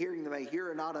perceive, and hearing they may hear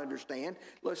and not understand,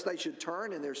 lest they should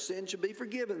turn and their sin should be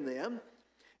forgiven them.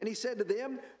 And he said to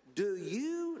them, do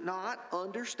you not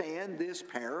understand this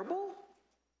parable?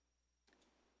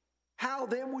 How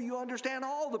then will you understand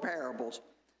all the parables?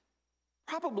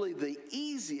 Probably the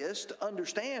easiest to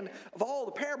understand of all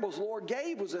the parables the Lord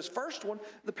gave was this first one,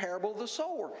 the parable of the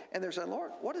sower. And they're saying,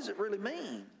 Lord, what does it really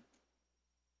mean?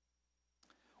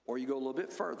 Or you go a little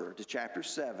bit further to chapter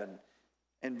 7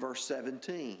 and verse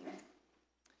 17.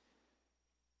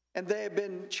 And they have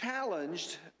been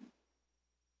challenged,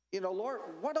 Lord,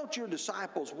 why don't your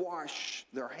disciples wash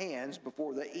their hands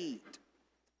before they eat?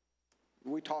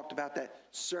 We talked about that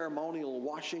ceremonial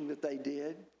washing that they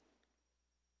did.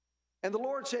 And the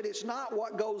Lord said, it's not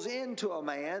what goes into a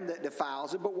man that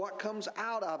defiles him, but what comes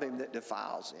out of him that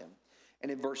defiles him.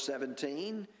 And in verse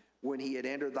 17, when he had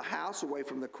entered the house away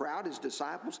from the crowd, his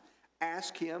disciples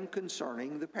asked him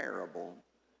concerning the parable.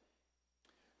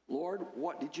 Lord,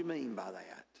 what did you mean by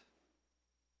that?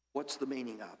 What's the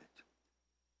meaning of it?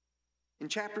 In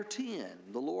chapter 10,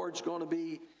 the Lord's going to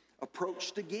be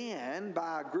approached again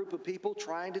by a group of people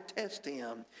trying to test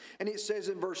him. And it says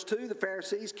in verse 2, the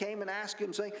Pharisees came and asked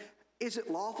him, saying, is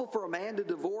it lawful for a man to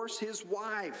divorce his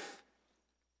wife?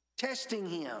 Testing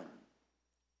him.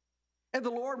 And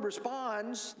the Lord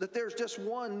responds that there's just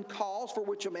one cause for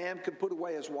which a man could put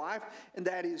away his wife, and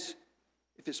that is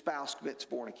if his spouse commits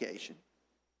fornication.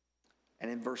 And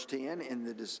in verse 10, in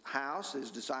the house, his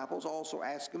disciples also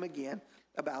ask him again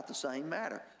about the same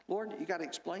matter. Lord, you got to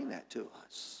explain that to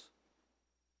us.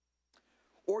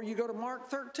 Or you go to Mark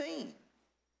 13,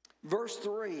 verse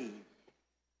 3.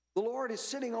 The Lord is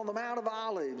sitting on the Mount of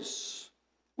Olives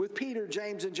with Peter,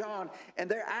 James, and John, and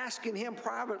they're asking him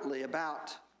privately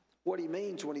about what he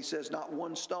means when he says not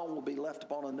one stone will be left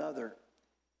upon another.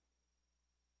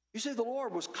 You see, the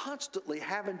Lord was constantly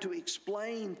having to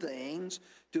explain things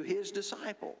to his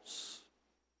disciples.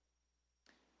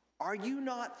 Are you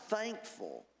not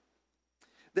thankful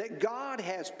that God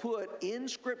has put in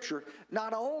Scripture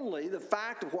not only the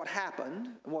fact of what happened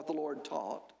and what the Lord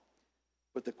taught,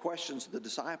 but the questions the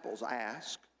disciples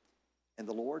asked and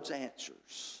the Lord's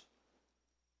answers?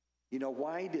 You know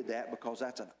why he did that? Because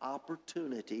that's an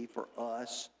opportunity for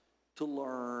us to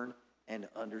learn and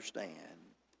understand.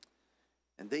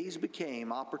 And these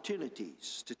became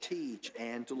opportunities to teach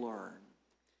and to learn.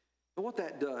 And what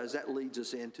that does, that leads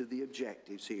us into the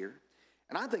objectives here.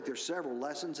 And I think there's several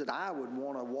lessons that I would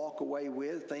want to walk away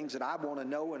with, things that I want to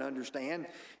know and understand.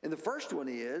 And the first one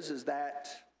is that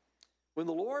when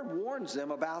the Lord warns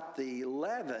them about the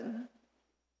leaven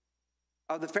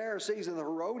of the Pharisees and the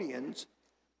Herodians,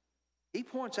 he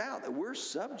points out that we're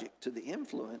subject to the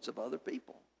influence of other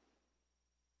people.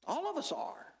 All of us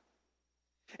are.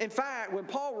 In fact, when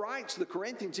Paul writes to the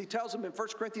Corinthians, he tells them in 1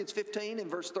 Corinthians 15 and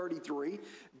verse 33,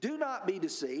 do not be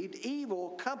deceived. Evil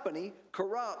company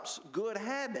corrupts good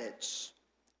habits.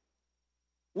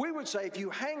 We would say if you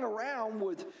hang around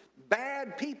with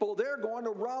bad people, they're going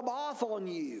to rub off on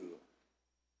you.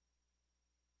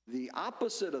 The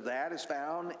opposite of that is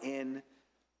found in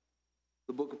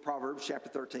the book of Proverbs, chapter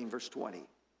 13, verse 20.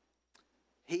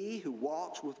 He who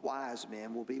walks with wise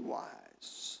men will be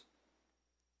wise.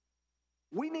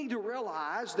 We need to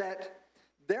realize that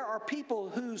there are people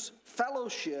whose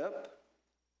fellowship,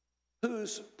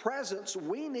 whose presence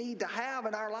we need to have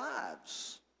in our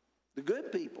lives. The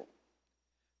good people.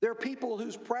 There are people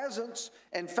whose presence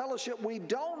and fellowship we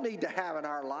don't need to have in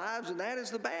our lives, and that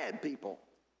is the bad people.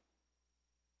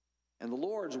 And the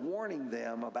Lord's warning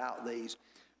them about these.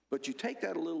 But you take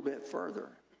that a little bit further.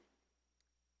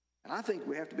 And I think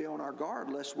we have to be on our guard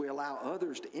lest we allow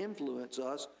others to influence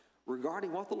us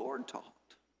regarding what the Lord taught.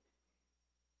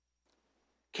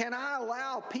 Can I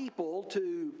allow people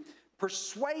to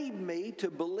persuade me to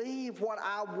believe what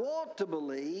I want to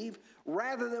believe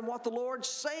rather than what the Lord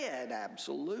said?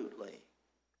 Absolutely.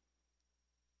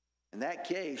 In that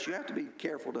case, you have to be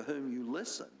careful to whom you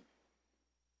listen.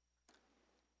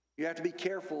 You have to be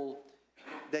careful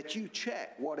that you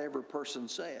check what every person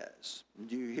says.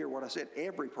 Do you hear what I said?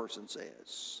 Every person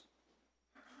says.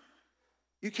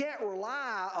 You can't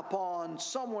rely upon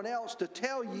someone else to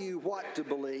tell you what to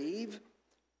believe.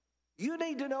 You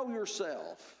need to know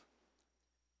yourself.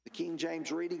 The King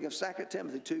James reading of 2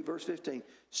 Timothy 2, verse 15.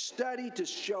 Study to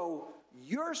show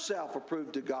yourself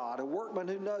approved to God, a workman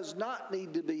who does not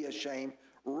need to be ashamed,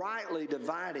 rightly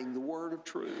dividing the word of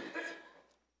truth.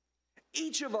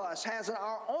 Each of us has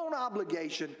our own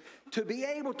obligation to be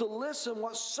able to listen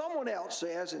what someone else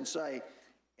says and say,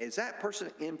 is that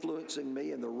person influencing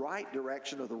me in the right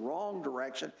direction or the wrong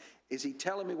direction? Is he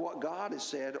telling me what God has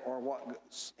said or what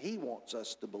he wants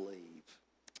us to believe?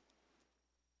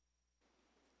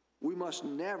 We must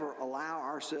never allow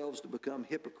ourselves to become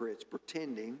hypocrites,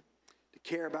 pretending to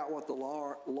care about what the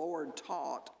Lord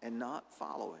taught and not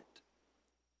follow it.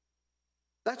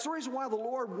 That's the reason why the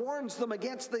Lord warns them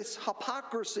against this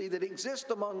hypocrisy that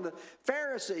exists among the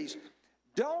Pharisees.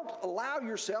 Don't allow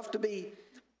yourself to be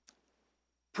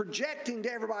projecting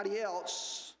to everybody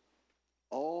else,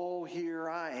 oh, here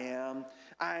I am.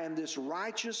 I am this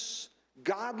righteous,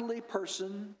 godly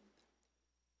person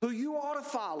who you ought to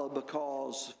follow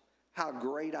because how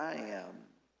great I am.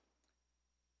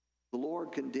 The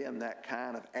Lord condemned that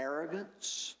kind of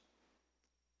arrogance.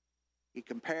 He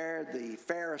compared the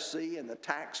Pharisee and the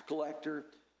tax collector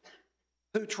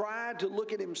who tried to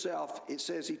look at himself. It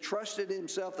says he trusted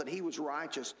himself that he was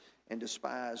righteous and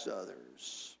despised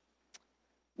others.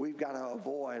 We've got to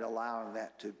avoid allowing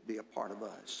that to be a part of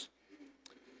us.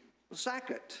 The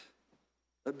second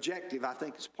objective, I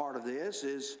think, is part of this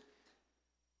is,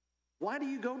 why do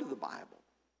you go to the Bible?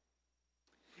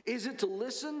 Is it to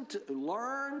listen, to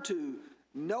learn, to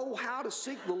know how to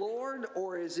seek the Lord,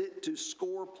 or is it to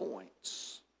score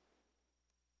points?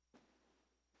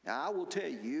 Now, I will tell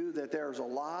you that there's a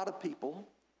lot of people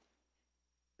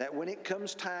that when it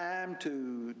comes time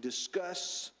to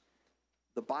discuss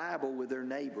the Bible with their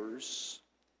neighbors,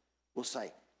 will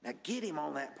say, now get him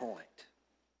on that point.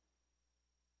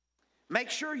 Make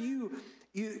sure you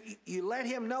let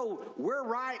him know we're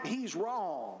right and he's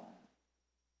wrong.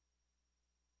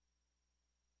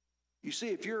 You see,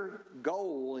 if your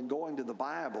goal in going to the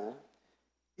Bible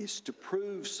is to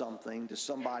prove something to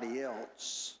somebody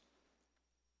else,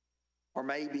 or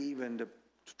maybe even to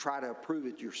try to prove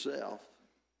it yourself,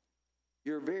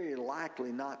 you're very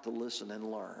likely not to listen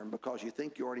and learn because you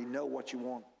think you already know what you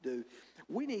want to do.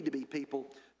 We need to be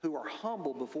people who are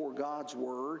humble before God's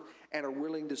word and are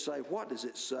willing to say, what does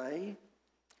it say?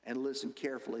 And listen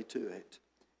carefully to it.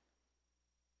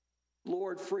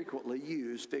 Lord frequently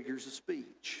used figures of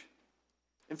speech.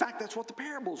 In fact, that's what the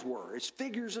parables were. It's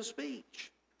figures of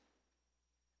speech.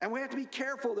 And we have to be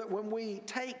careful that when we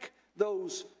take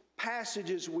those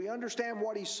passages, we understand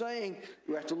what he's saying.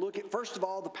 We have to look at, first of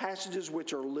all, the passages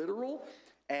which are literal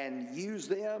and use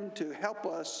them to help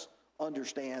us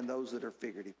understand those that are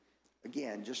figurative.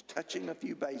 Again, just touching a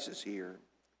few bases here.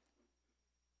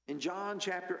 In John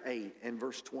chapter 8 and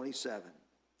verse 27,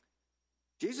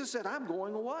 Jesus said, I'm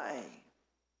going away.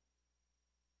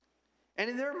 And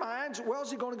in their minds, well,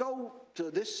 is he going to go to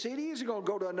this city? Is he going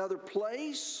to go to another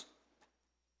place?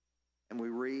 And we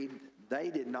read, they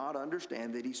did not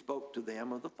understand that he spoke to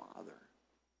them of the Father.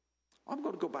 I'm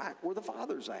going to go back where the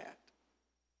Father's at.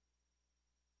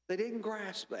 They didn't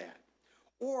grasp that.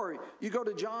 Or you go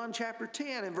to John chapter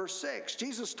 10 and verse 6.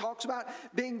 Jesus talks about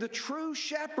being the true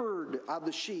shepherd of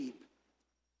the sheep.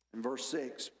 In verse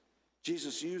 6,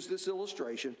 Jesus used this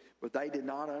illustration, but they did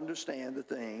not understand the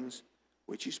things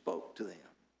which he spoke to them.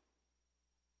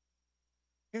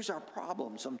 Here's our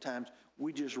problem sometimes.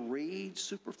 We just read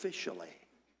superficially.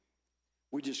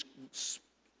 We just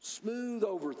smooth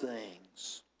over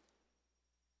things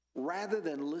rather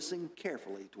than listen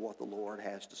carefully to what the Lord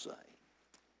has to say.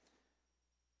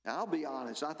 Now, I'll be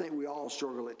honest, I think we all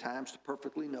struggle at times to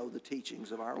perfectly know the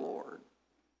teachings of our Lord.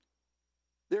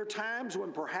 There are times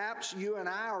when perhaps you and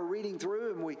I are reading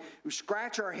through and we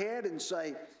scratch our head and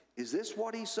say, is this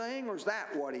what he's saying or is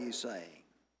that what he's saying?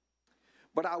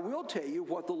 But I will tell you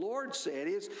what the Lord said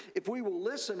is, if we will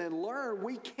listen and learn,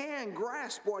 we can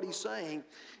grasp what he's saying.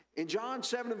 In John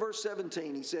 7 and verse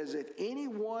 17, he says, if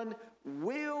anyone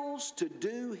wills to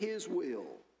do his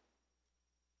will,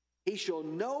 he shall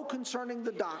know concerning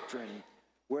the doctrine,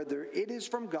 whether it is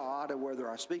from God or whether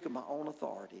I speak of my own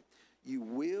authority. You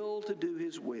will to do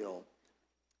his will.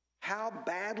 How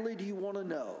badly do you want to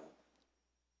know?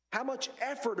 How much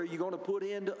effort are you going to put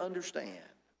in to understand?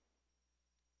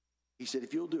 He said,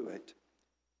 if you'll do it,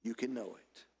 you can know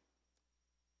it.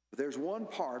 But there's one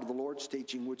part of the Lord's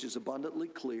teaching which is abundantly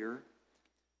clear,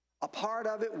 a part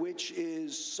of it which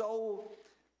is so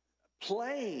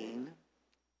plain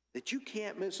that you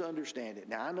can't misunderstand it.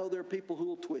 Now, I know there are people who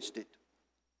will twist it.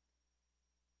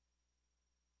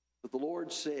 But the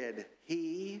Lord said,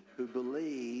 he who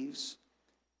believes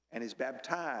and is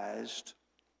baptized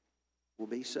will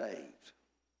be saved.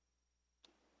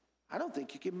 I don't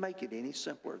think you can make it any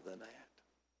simpler than that.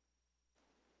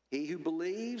 He who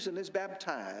believes and is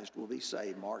baptized will be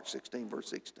saved. Mark 16, verse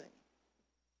 16.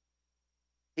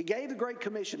 He gave the Great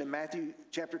Commission in Matthew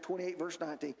chapter 28, verse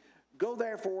 19. Go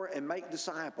therefore and make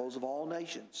disciples of all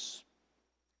nations,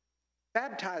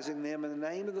 baptizing them in the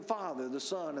name of the Father, the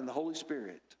Son, and the Holy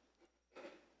Spirit,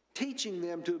 teaching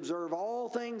them to observe all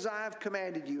things I have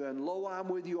commanded you, and lo, I'm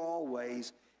with you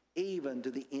always, even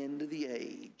to the end of the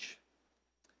age.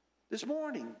 This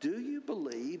morning, do you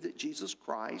believe that Jesus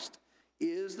Christ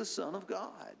is the Son of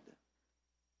God?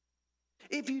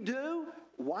 If you do,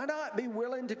 why not be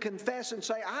willing to confess and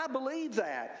say, I believe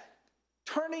that,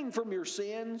 turning from your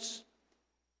sins,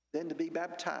 then to be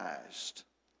baptized.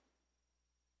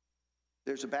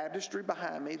 There's a baptistry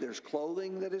behind me. There's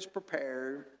clothing that is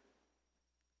prepared.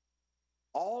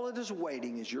 All that is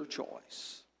waiting is your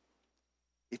choice.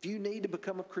 If you need to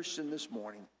become a Christian this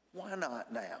morning, why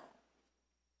not now?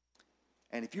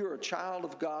 And if you're a child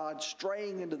of God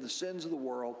straying into the sins of the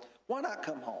world, why not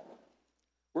come home?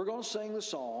 We're going to sing the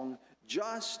song,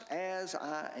 Just As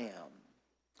I Am.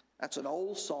 That's an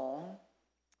old song.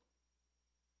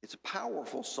 It's a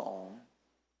powerful song.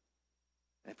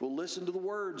 And if we'll listen to the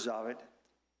words of it,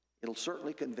 it'll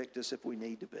certainly convict us if we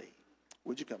need to be.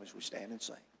 Would you come as we stand and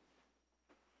sing?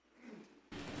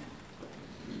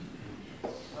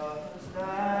 Just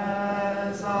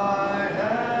as I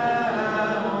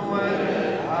am would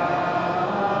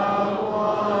have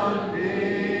one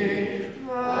be,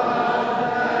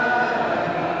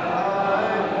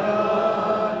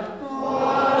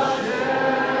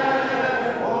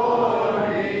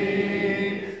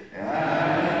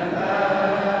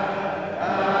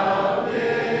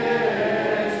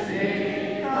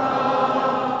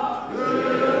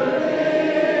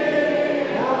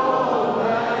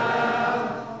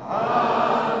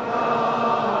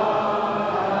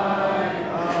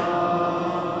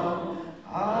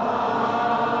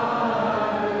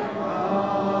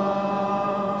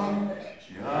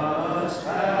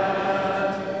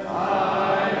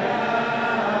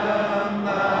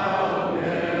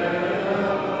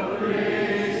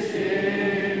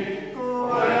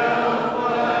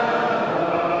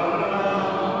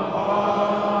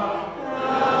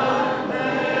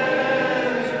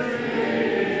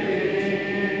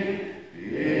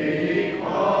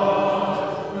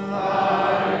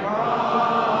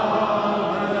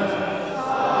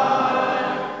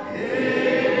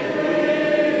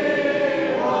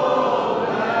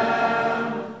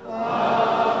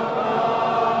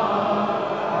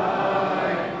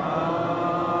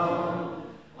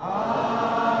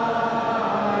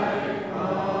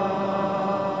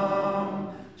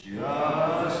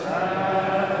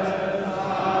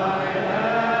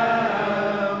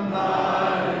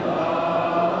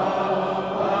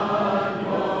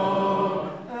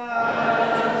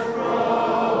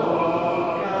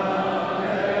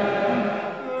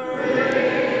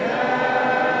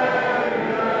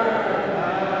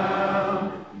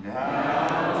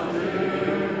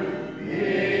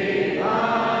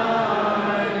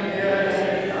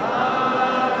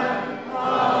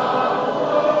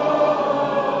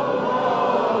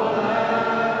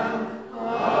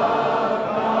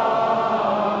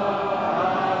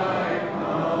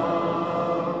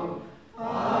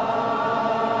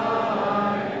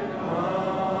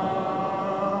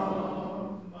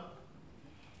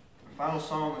 Final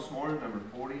song this morning, number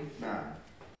 49.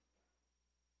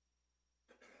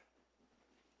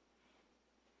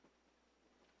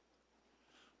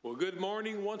 Well, good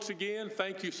morning once again.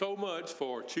 Thank you so much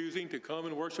for choosing to come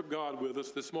and worship God with us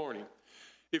this morning.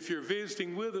 If you're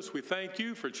visiting with us, we thank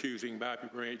you for choosing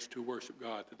Baptist Branch to worship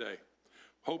God today.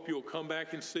 Hope you'll come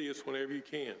back and see us whenever you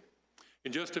can.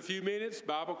 In just a few minutes,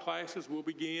 Bible classes will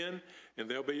begin, and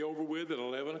they'll be over with at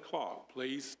 11 o'clock.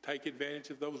 Please take advantage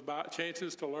of those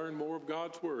chances to learn more of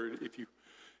God's Word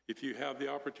if you have the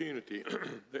opportunity.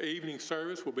 The evening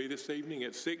service will be this evening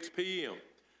at 6 p.m.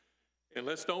 And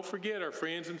let's don't forget our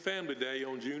Friends and Family Day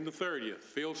on June the 30th.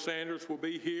 Phil Sanders will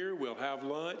be here. We'll have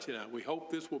lunch, and we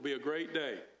hope this will be a great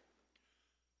day.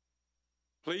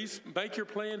 Please make your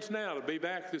plans now to be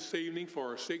back this evening for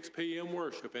our 6 p.m.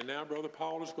 worship. And now Brother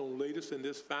Paul is going to lead us in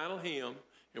this final hymn,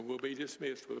 and we'll be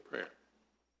dismissed with a prayer.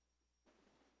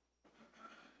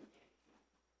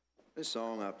 This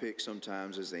song I pick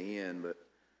sometimes as the end, but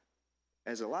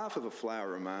as the life of a flower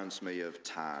reminds me of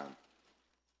time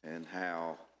and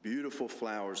how beautiful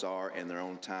flowers are in their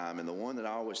own time. And the one that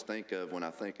I always think of when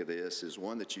I think of this is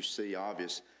one that you see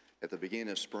obvious at the beginning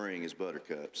of spring is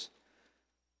buttercups.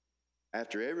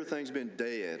 After everything's been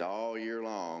dead all year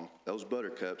long, those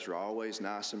buttercups are always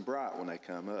nice and bright when they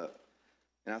come up.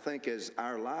 And I think as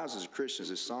our lives as Christians,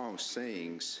 as song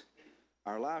sings,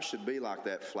 our lives should be like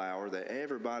that flower that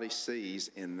everybody sees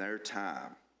in their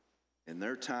time. In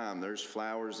their time, there's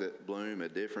flowers that bloom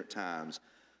at different times,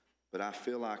 but I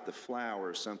feel like the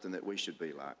flower is something that we should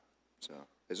be like. So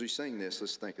as we sing this,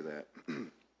 let's think of that.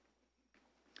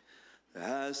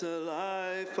 As the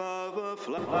life of a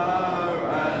flower,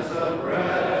 As a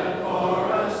bread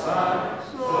for a sun,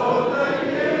 so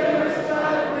the years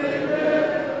that we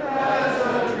live as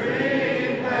a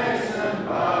dream hasten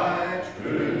by.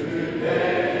 True,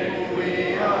 today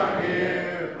we are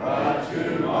here, but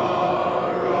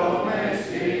tomorrow may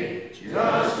see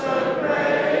just a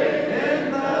break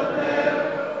in the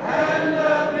blip and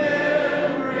a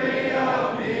memory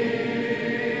of me.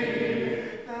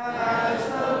 As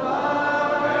the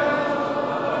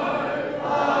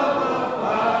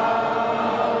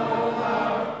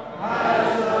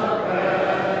as a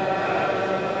breath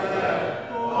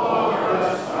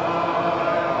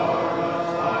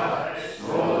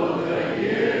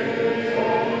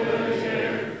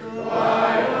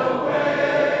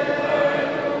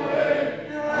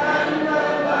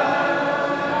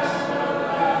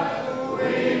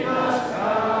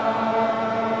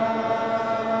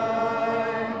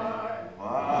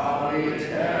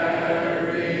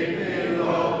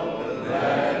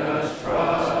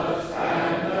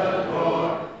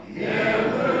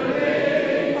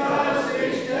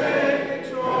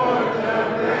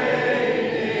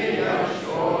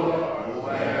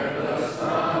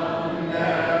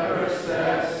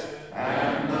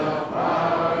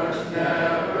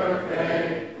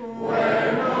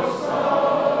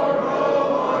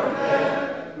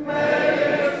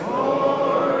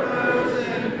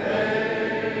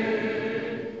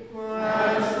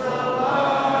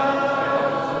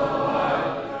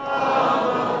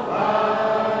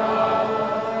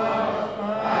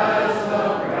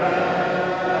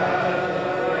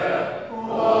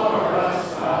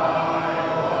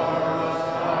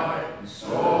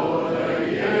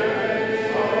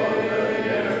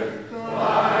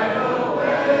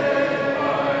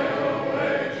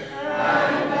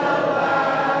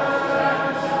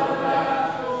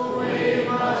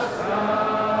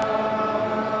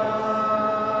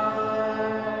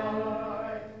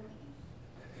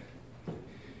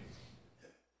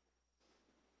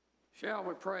Shall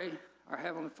we pray? Our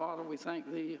Heavenly Father, we thank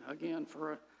Thee again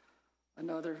for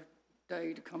another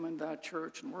day to come into Thy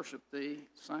church and worship Thee,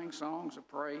 sing songs of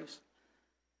praise,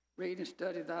 read and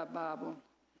study Thy Bible,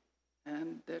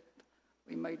 and that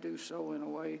we may do so in a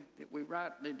way that we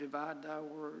rightly divide Thy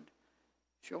word,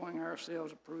 showing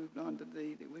ourselves approved unto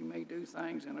Thee, that we may do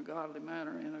things in a godly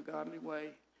manner, in a godly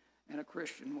way, in a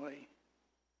Christian way.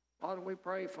 Father, we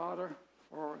pray, Father,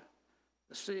 for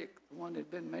the sick, the one that's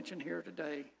been mentioned here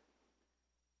today.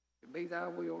 To be Thy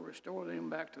will, restore them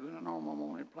back to their normal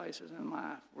morning places in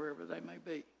life, wherever they may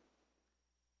be.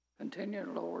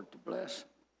 Continue, Lord, to bless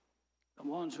the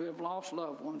ones who have lost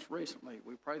loved ones recently.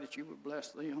 We pray that You would bless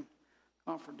them,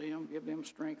 comfort them, give them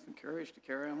strength and courage to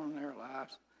carry on in their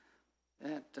lives,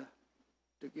 and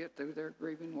to get through their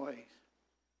grieving ways.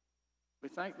 We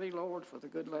thank Thee, Lord, for the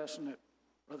good lesson that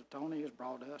Brother Tony has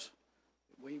brought us,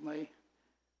 that we may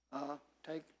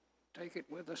take it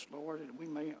with us, Lord, and we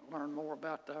may learn more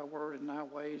about Thy word and Thy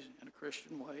ways in a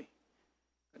Christian way.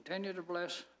 Continue to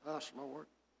bless us, Lord.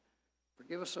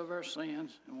 Forgive us of our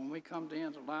sins, and when we come to the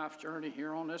end of life's journey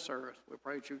here on this earth, we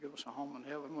pray that You give us a home in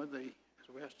heaven with Thee.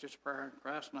 As we ask this prayer in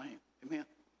Christ's name, amen.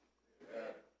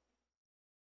 Amen.